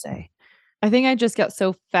trying to say. I think I just got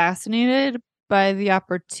so fascinated by the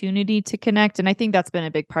opportunity to connect. And I think that's been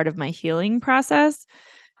a big part of my healing process.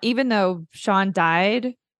 Even though Sean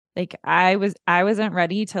died, like I wasn't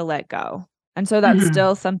ready to let go. And so that's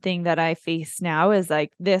still something that I face now is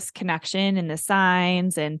like this connection and the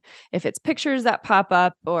signs. And if it's pictures that pop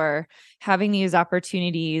up or having these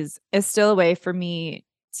opportunities is still a way for me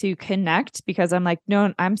to connect because I'm like,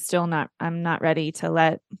 no, I'm not ready to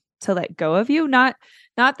let go of you. Not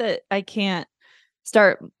that I can't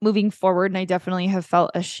start moving forward. And I definitely have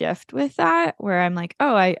felt a shift with that where I'm like,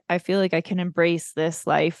 oh, I feel like I can embrace this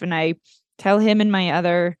life. And I tell him and my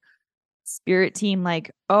other spirit team,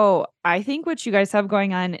 like, oh, I think what you guys have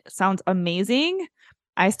going on sounds amazing.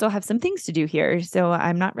 I still have some things to do here. So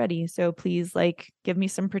I'm not ready. So please give me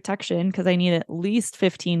some protection because I need at least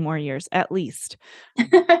 15 more years, at least.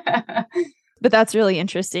 But that's really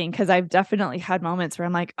interesting because I've definitely had moments where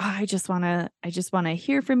I'm like, oh, I just want to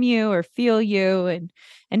hear from you or feel you.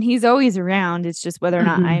 And he's always around. It's just whether or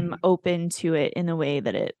not I'm open to it in the way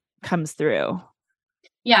that it comes through.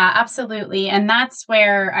 Yeah, absolutely. And that's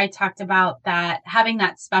where I talked about that, having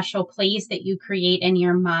that special place that you create in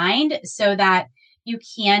your mind so that you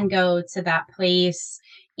can go to that place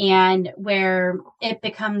and where it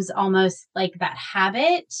becomes almost like that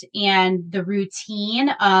habit and the routine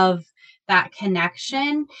of that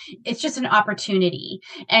connection. It's just an opportunity.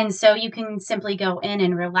 And so you can simply go in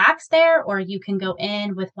and relax there, or you can go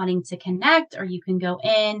in with wanting to connect, or you can go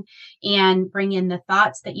in and bring in the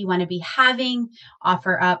thoughts that you want to be having,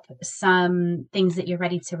 offer up some things that you're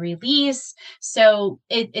ready to release. So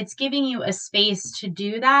it's giving you a space to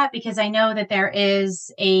do that because I know that there is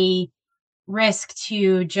a risk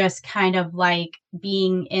to just kind of like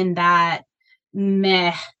being in that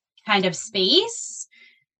meh kind of space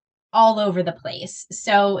all over the place.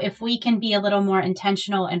 So if we can be a little more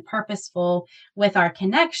intentional and purposeful with our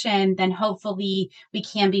connection, then hopefully we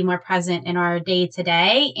can be more present in our day to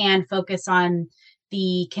day and focus on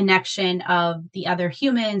the connection of the other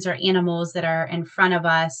humans or animals that are in front of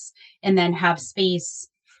us, and then have space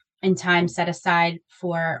and time set aside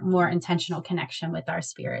for more intentional connection with our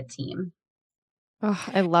spirit team. Oh,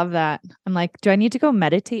 I love that. I'm like, do I need to go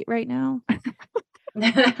meditate right now?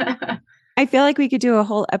 I feel like we could do a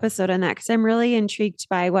whole episode on that because I'm really intrigued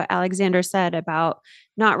by what Alexander said about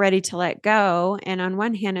not ready to let go. And on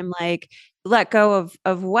one hand, I'm like, let go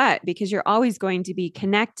of what? Because you're always going to be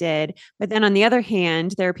connected. But then on the other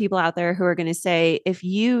hand, there are people out there who are going to say, if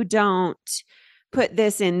you don't put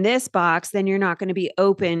this in this box, then you're not going to be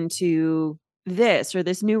open to this or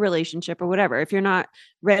this new relationship or whatever. If you're not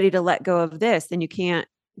ready to let go of this, then you can't,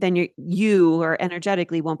 then you or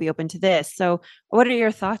energetically won't be open to this. So what are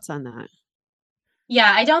your thoughts on that?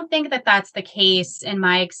 Yeah, I don't think that that's the case in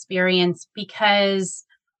my experience because,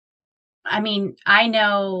 I mean, I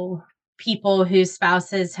know people whose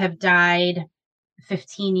spouses have died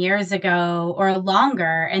 15 years ago or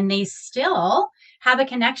longer, and they still have a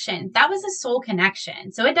connection. That was a soul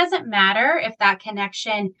connection. So it doesn't matter if that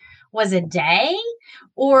connection was a day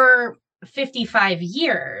or 55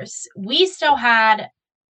 years. We still had,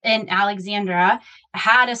 and Alexandra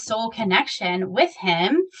had a soul connection with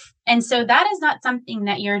him. And so that is not something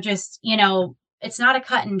that you're just, it's not a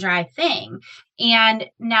cut and dry thing. And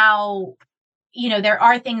now, there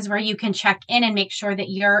are things where you can check in and make sure that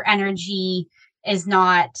your energy is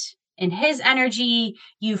not in his energy.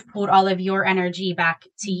 You've pulled all of your energy back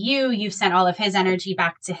to you. You've sent all of his energy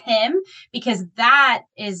back to him, because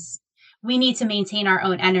we need to maintain our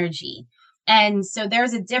own energy. And so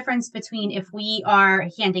there's a difference between if we are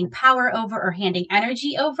handing power over or handing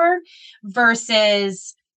energy over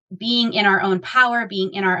versus being in our own power,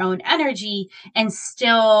 being in our own energy, and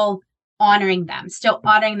still honoring them, still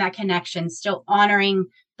honoring that connection, still honoring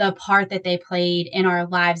the part that they played in our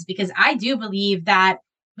lives. Because I do believe that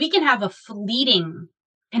we can have a fleeting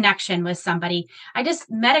connection with somebody. I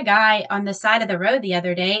just met a guy on the side of the road the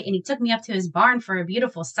other day, and he took me up to his barn for a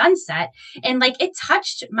beautiful sunset. And it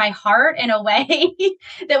touched my heart in a way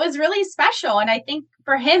that was really special. And I think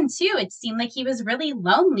for him too, it seemed like he was really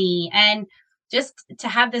lonely. And just to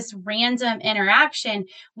have this random interaction,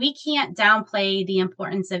 we can't downplay the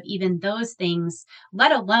importance of even those things,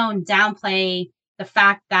 let alone downplay the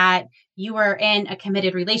fact that you were in a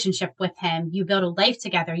committed relationship with him, you built a life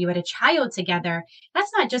together, you had a child together.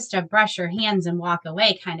 That's not just a brush your hands and walk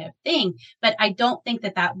away kind of thing. But I don't think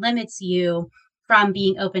that that limits you from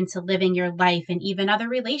being open to living your life and even other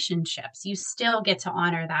relationships. You still get to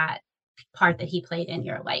honor that part that he played in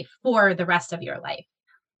your life for the rest of your life.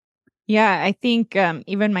 Yeah, I think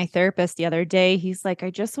even my therapist the other day, he's like,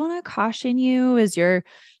 I just want to caution you as you're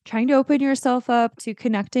trying to open yourself up to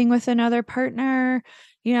connecting with another partner,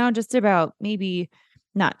 just about maybe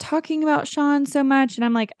not talking about Sean so much. And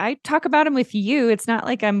I'm like, I talk about him with you. It's not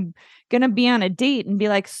like I'm going to be on a date and be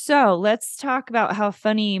like, so let's talk about how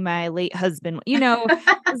funny my late husband,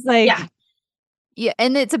 it's like, yeah.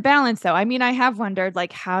 And it's a balance though. I mean, I have wondered,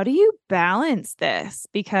 like, how do you balance this?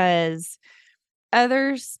 Because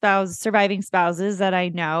other surviving spouses that I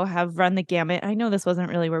know have run the gamut. I know this wasn't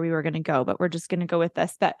really where we were going to go, but we're just going to go with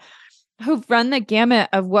this, that who've run the gamut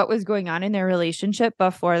of what was going on in their relationship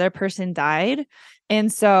before their person died.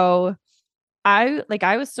 And so I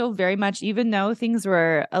was still very much, even though things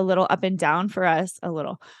were a little up and down for us,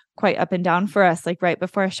 quite up and down for us, like right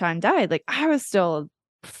before Sean died, like I was still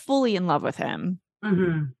fully in love with him.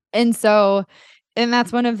 Mm-hmm. And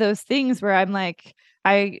that's one of those things where I'm like,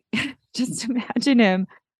 I just imagine him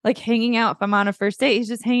like hanging out. If I'm on a first date, he's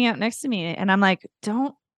just hanging out next to me. And I'm like,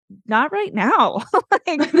 not right now.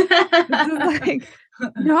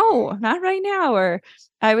 No, not right now. Or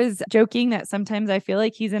I was joking that sometimes I feel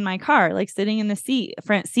like he's in my car, like sitting in the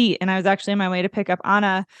front seat. And I was actually on my way to pick up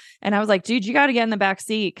Anna. And I was like, dude, you got to get in the back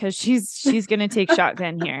seat because she's going to take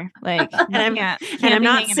shotgun here. Like, and I'm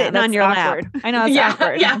not sitting on your awkward. lap. I know it's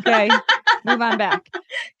awkward. Yeah. Okay. Move on back.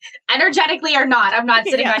 Energetically or not, I'm not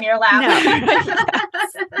sitting on your lap.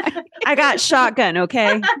 No. I got shotgun.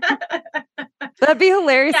 Okay. That'd be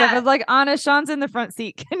hilarious. I was like, Anna, Sean's in the front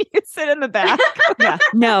seat. Can you sit in the back? Yeah.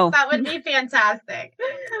 No. That would be fantastic.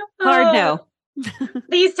 Hard no.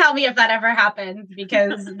 Please tell me if that ever happens,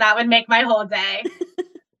 because that would make my whole day.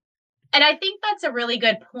 And I think that's a really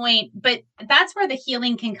good point. But that's where the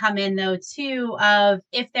healing can come in, though, too, of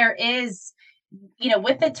if there is,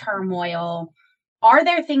 with the turmoil, are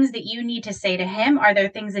there things that you need to say to him? Are there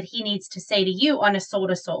things that he needs to say to you on a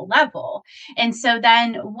soul-to-soul level? And so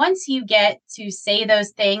then once you get to say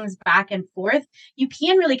those things back and forth, you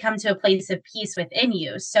can really come to a place of peace within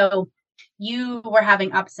you. So you were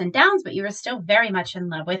having ups and downs, but you were still very much in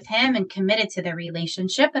love with him and committed to the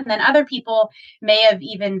relationship. And then other people may have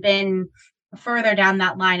even been further down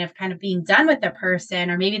that line of kind of being done with the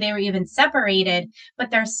person, or maybe they were even separated,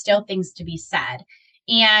 but there's still things to be said.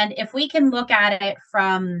 And if we can look at it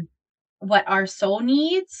from what our soul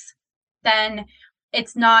needs, then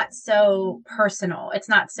it's not so personal. It's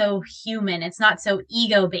not so human. It's not so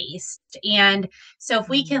ego-based. And so if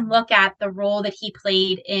we can look at the role that he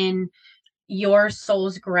played in your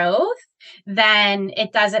soul's growth, then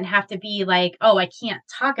it doesn't have to be like, oh, I can't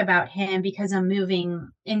talk about him because I'm moving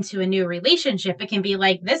into a new relationship. It can be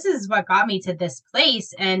like, this is what got me to this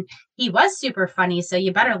place. And he was super funny. So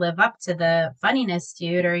you better live up to the funniness,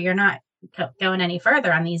 dude, or you're not going any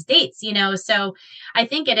further on these dates, So I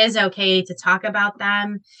think it is okay to talk about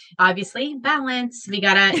them. Obviously, balance. We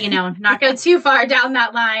gotta, not go too far down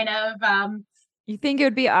that line of, You think it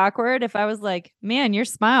would be awkward if I was like, man, your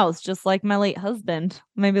smile's just like my late husband?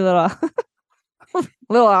 Maybe a little,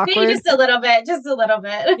 little awkward. Maybe just a little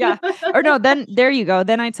bit. Yeah. Or no, then there you go.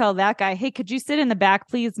 Then I tell that guy, hey, could you sit in the back,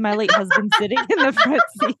 please? My late husband's sitting in the front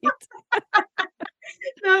seat.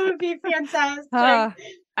 That would be fantastic.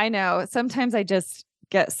 I know. Sometimes I just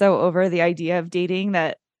get so over the idea of dating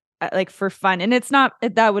that like for fun. And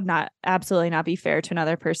that would absolutely not be fair to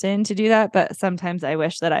another person to do that. But sometimes I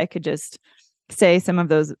wish that I could just say some of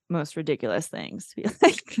those most ridiculous things. Be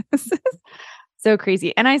like, this is so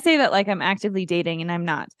crazy. And I say that like I'm actively dating and I'm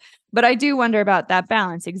not, but I do wonder about that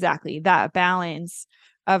balance. Exactly. That balance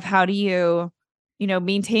of how do you,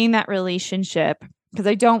 maintain that relationship? Because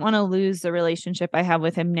I don't want to lose the relationship I have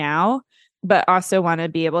with him now, but also want to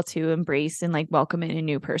be able to embrace and like welcome in a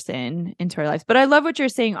new person into our lives. But I love what you're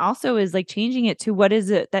saying also is like changing it to what is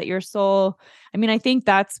it that your soul, I think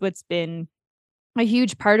that's what's been a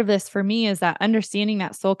huge part of this for me is that understanding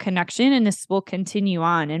that soul connection, and this will continue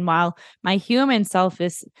on. And while my human self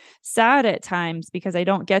is sad at times because I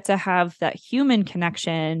don't get to have that human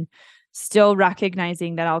connection, still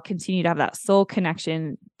recognizing that I'll continue to have that soul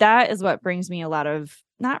connection. That is what brings me a lot of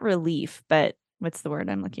not relief, but what's the word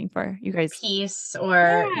I'm looking for? You guys, peace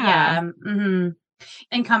or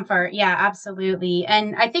and comfort. Yeah, absolutely.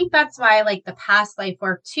 And I think that's why I like the past life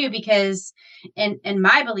work too, because in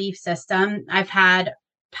my belief system, I've had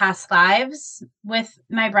past lives with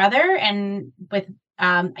my brother and with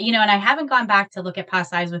And I haven't gone back to look at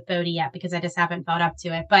past lives with Bodhi yet because I just haven't felt up to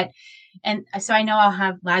it. And so I know I'll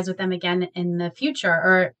have lives with them again in the future,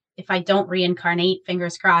 or if I don't reincarnate,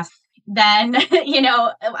 fingers crossed, then,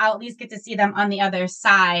 I'll at least get to see them on the other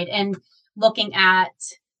side, and looking at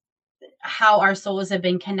how our souls have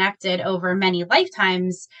been connected over many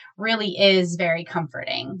lifetimes really is very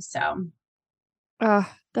comforting. So.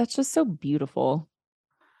 That's just so beautiful.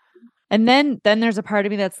 And then there's a part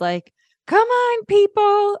of me that's like, come on,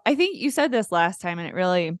 people. I think you said this last time and it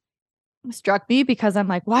really struck me because I'm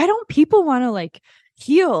like, why don't people want to like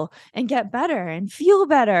heal and get better and feel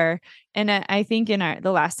better? And I think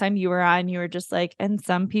the last time you were on, you were just like, and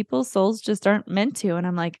some people's souls just aren't meant to. And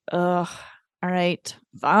I'm like, ugh, all right,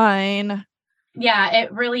 fine. Yeah,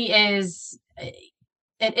 it really is.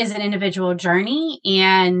 It is an individual journey,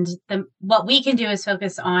 and what we can do is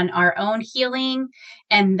focus on our own healing,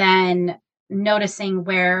 and then noticing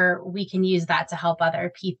where we can use that to help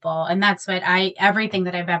other people. And that's what everything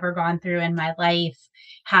that I've ever gone through in my life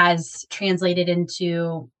has translated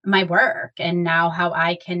into my work, and now how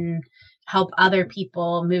I can help other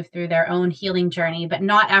people move through their own healing journey. But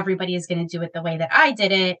not everybody is going to do it the way that I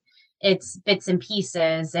did it. It's bits and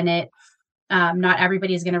pieces, and not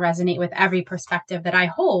everybody is going to resonate with every perspective that I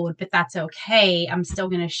hold, but that's okay. I'm still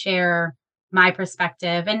going to share my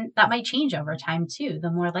perspective, and that might change over time too.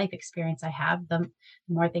 The more life experience I have, the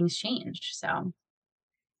more things change. So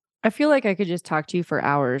I feel like I could just talk to you for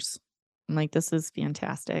hours. I'm like, this is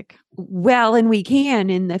fantastic. Well, and we can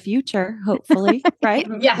in the future, hopefully, right?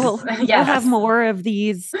 Yes. We'll have more of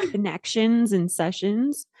these connections and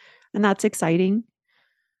sessions, and that's exciting.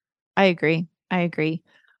 I agree.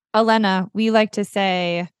 Elena, we like to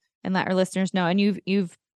say and let our listeners know, and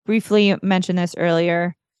you've briefly mentioned this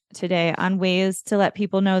earlier today, on ways to let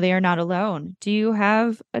people know they are not alone. Do you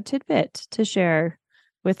have a tidbit to share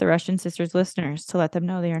with the Russian Sisters listeners to let them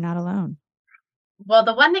know they are not alone? Well,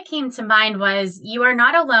 the one that came to mind was, you are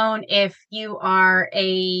not alone if you are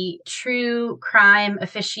a true crime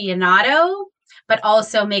aficionado, but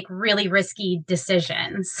also make really risky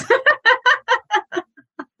decisions.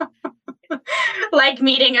 Like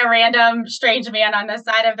meeting a random strange man on the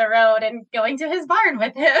side of the road and going to his barn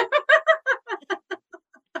with him.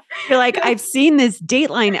 You're like, I've seen this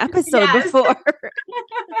Dateline episode before.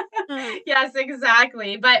 Yes,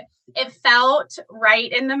 exactly. But it felt right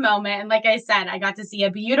in the moment. And like I said, I got to see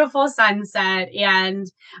a beautiful sunset, and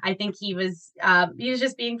I think he was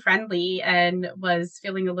just being friendly and was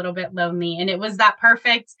feeling a little bit lonely. And it was that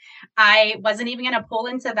perfect. I wasn't even going to pull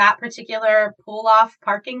into that particular pull off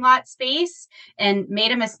parking lot space, and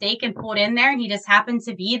made a mistake and pulled in there, and he just happened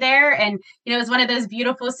to be there. And, it was one of those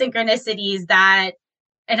beautiful synchronicities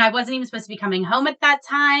and I wasn't even supposed to be coming home at that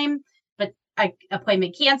time, but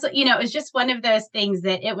appointment canceled. It was just one of those things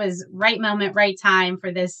that it was right moment, right time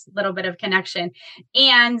for this little bit of connection,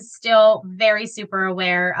 and still very super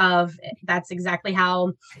aware of that's exactly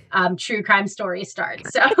how true crime stories start.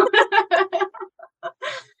 So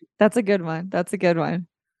That's a good one.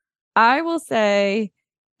 I will say,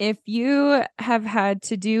 if you have had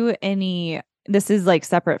to do this is like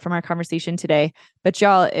separate from our conversation today, but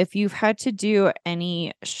y'all, if you've had to do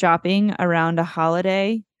any shopping around a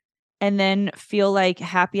holiday and then feel like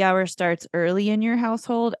happy hour starts early in your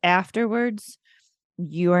household afterwards,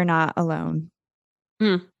 you are not alone.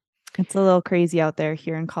 It's a little crazy out there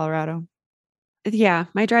here in Colorado. Yeah,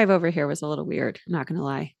 my drive over here was a little weird. I'm not going to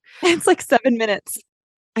lie. It's like 7 minutes.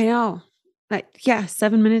 I know. But yeah,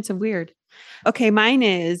 7 minutes of weird. Okay, mine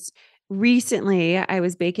is, recently I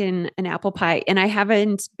was baking an apple pie, and I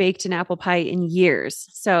haven't baked an apple pie in years.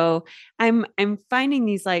 So I'm finding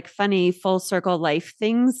these like funny full circle life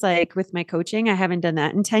things, like with my coaching. I haven't done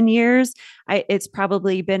that in 10 years. It's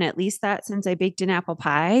probably been at least that since I baked an apple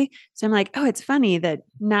pie. So I'm like, oh, it's funny that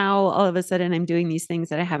now all of a sudden I'm doing these things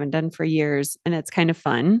that I haven't done for years, and it's kind of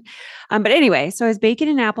fun. But anyway, so I was baking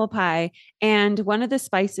an apple pie, and one of the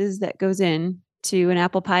spices that goes in to an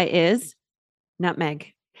apple pie is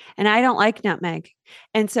nutmeg. And I don't like nutmeg.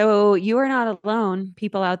 And so you are not alone,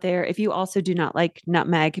 people out there, if you also do not like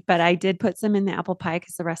nutmeg, but I did put some in the apple pie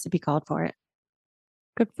because the recipe called for it.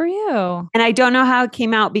 Good for you. And I don't know how it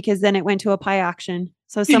came out, because then it went to a pie auction.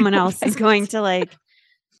 So someone else is going to like.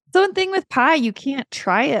 So one thing with pie, you can't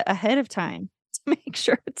try it ahead of time to make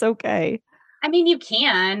sure it's okay. I mean, you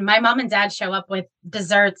can. My mom and dad show up with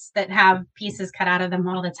desserts that have pieces cut out of them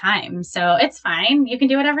all the time. So it's fine. You can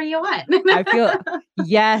do whatever you want. I feel,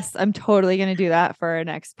 yes, I'm totally going to do that for our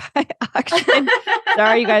next pie auction.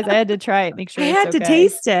 Sorry, you guys, I had to try it. Make sure I had to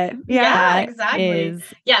taste it. Yeah, exactly.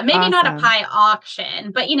 Yeah, maybe awesome. Not a pie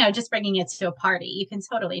auction, but just bringing it to a party. You can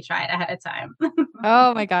totally try it ahead of time.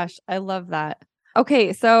 Oh my gosh. I love that.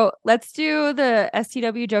 Okay, so let's do the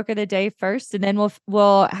STW joke of the day first, and then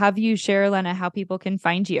we'll have you share, Lena, how people can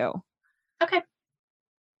find you. Okay.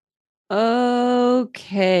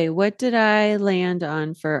 Okay, what did I land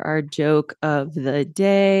on for our joke of the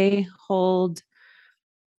day? Hold.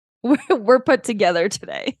 We're put together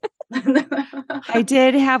today. I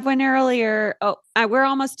did have one earlier. Oh, we're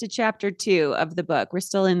almost to chapter 2 of the book. We're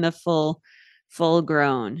still in the full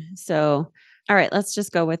grown. So, all right, let's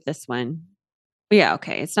just go with this one. Yeah,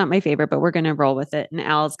 okay. It's not my favorite, but we're going to roll with it. And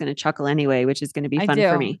Al's going to chuckle anyway, which is going to be fun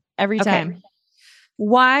for me. Every time.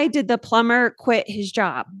 Why did the plumber quit his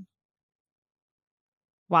job?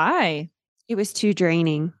 Why? It was too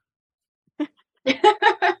draining.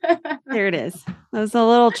 There it is. It was a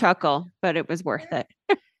little chuckle, but it was worth it.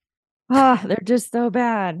 They're just so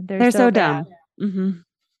bad. They're so dumb. Mm-hmm.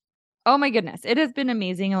 Oh my goodness. It has been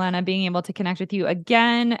amazing, Elena, being able to connect with you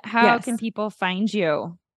again. How can people find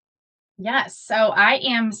you? Yes. So I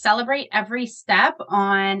am Celebrate Every Step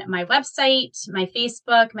on my website, my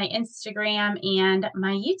Facebook, my Instagram, and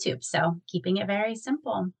my YouTube. So keeping it very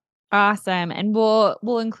simple. Awesome. And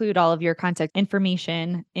we'll include all of your contact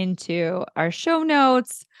information into our show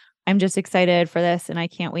notes. I'm just excited for this and I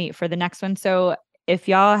can't wait for the next one. So if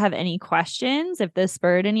y'all have any questions, if this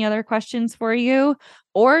spurred any other questions for you,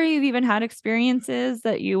 or you've even had experiences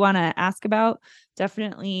that you want to ask about,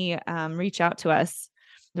 definitely reach out to us,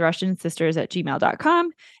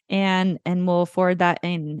 therussiansisters@gmail.com, and we'll forward that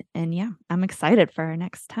in. And yeah, I'm excited for our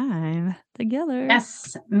next time together.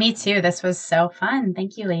 Yes, me too. This was so fun.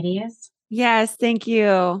 Thank you, ladies. Yes, thank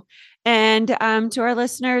you. And to our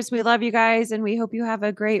listeners, we love you guys and we hope you have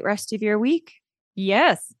a great rest of your week.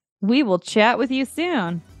 Yes, we will chat with you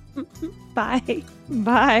soon. Bye.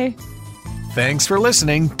 Bye. Thanks for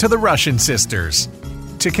listening to The Russian Sisters.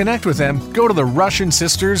 To connect with them, go to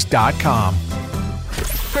therussiansisters.com.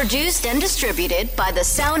 Produced and distributed by the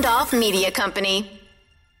Sound Off Media Company.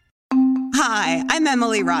 Hi, I'm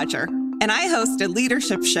Emily Roger, and I host a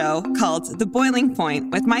leadership show called The Boiling Point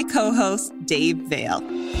with my co-host, Dave Vale.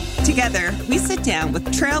 Together, we sit down with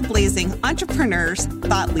trailblazing entrepreneurs,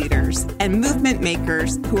 thought leaders, and movement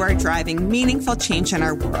makers who are driving meaningful change in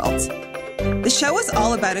our world. The show is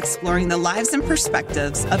all about exploring the lives and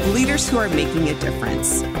perspectives of leaders who are making a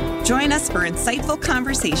difference. Join us for insightful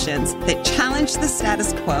conversations that challenge the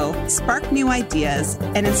status quo, spark new ideas,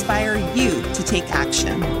 and inspire you to take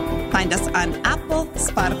action. Find us on Apple,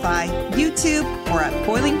 Spotify, YouTube, or at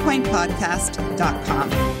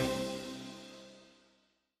boilingpointpodcast.com.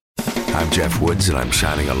 I'm Jeff Woods, and I'm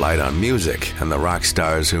shining a light on music and the rock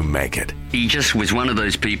stars who make it. He just was one of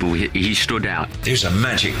those people. He stood out. He was a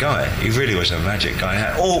magic guy. He really was a magic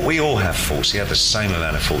guy. We all have faults. He had the same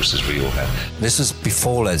amount of faults as we all had. This was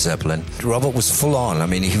before Led Zeppelin. Robert was full on. I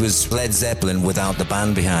mean, he was Led Zeppelin without the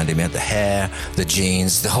band behind him. He had the hair, the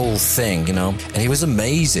jeans, the whole thing, you know. And he was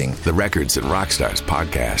amazing. The Records and Rockstars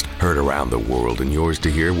podcast, heard around the world and yours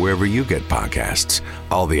to hear wherever you get podcasts.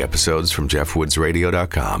 All the episodes from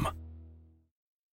JeffWoodsRadio.com.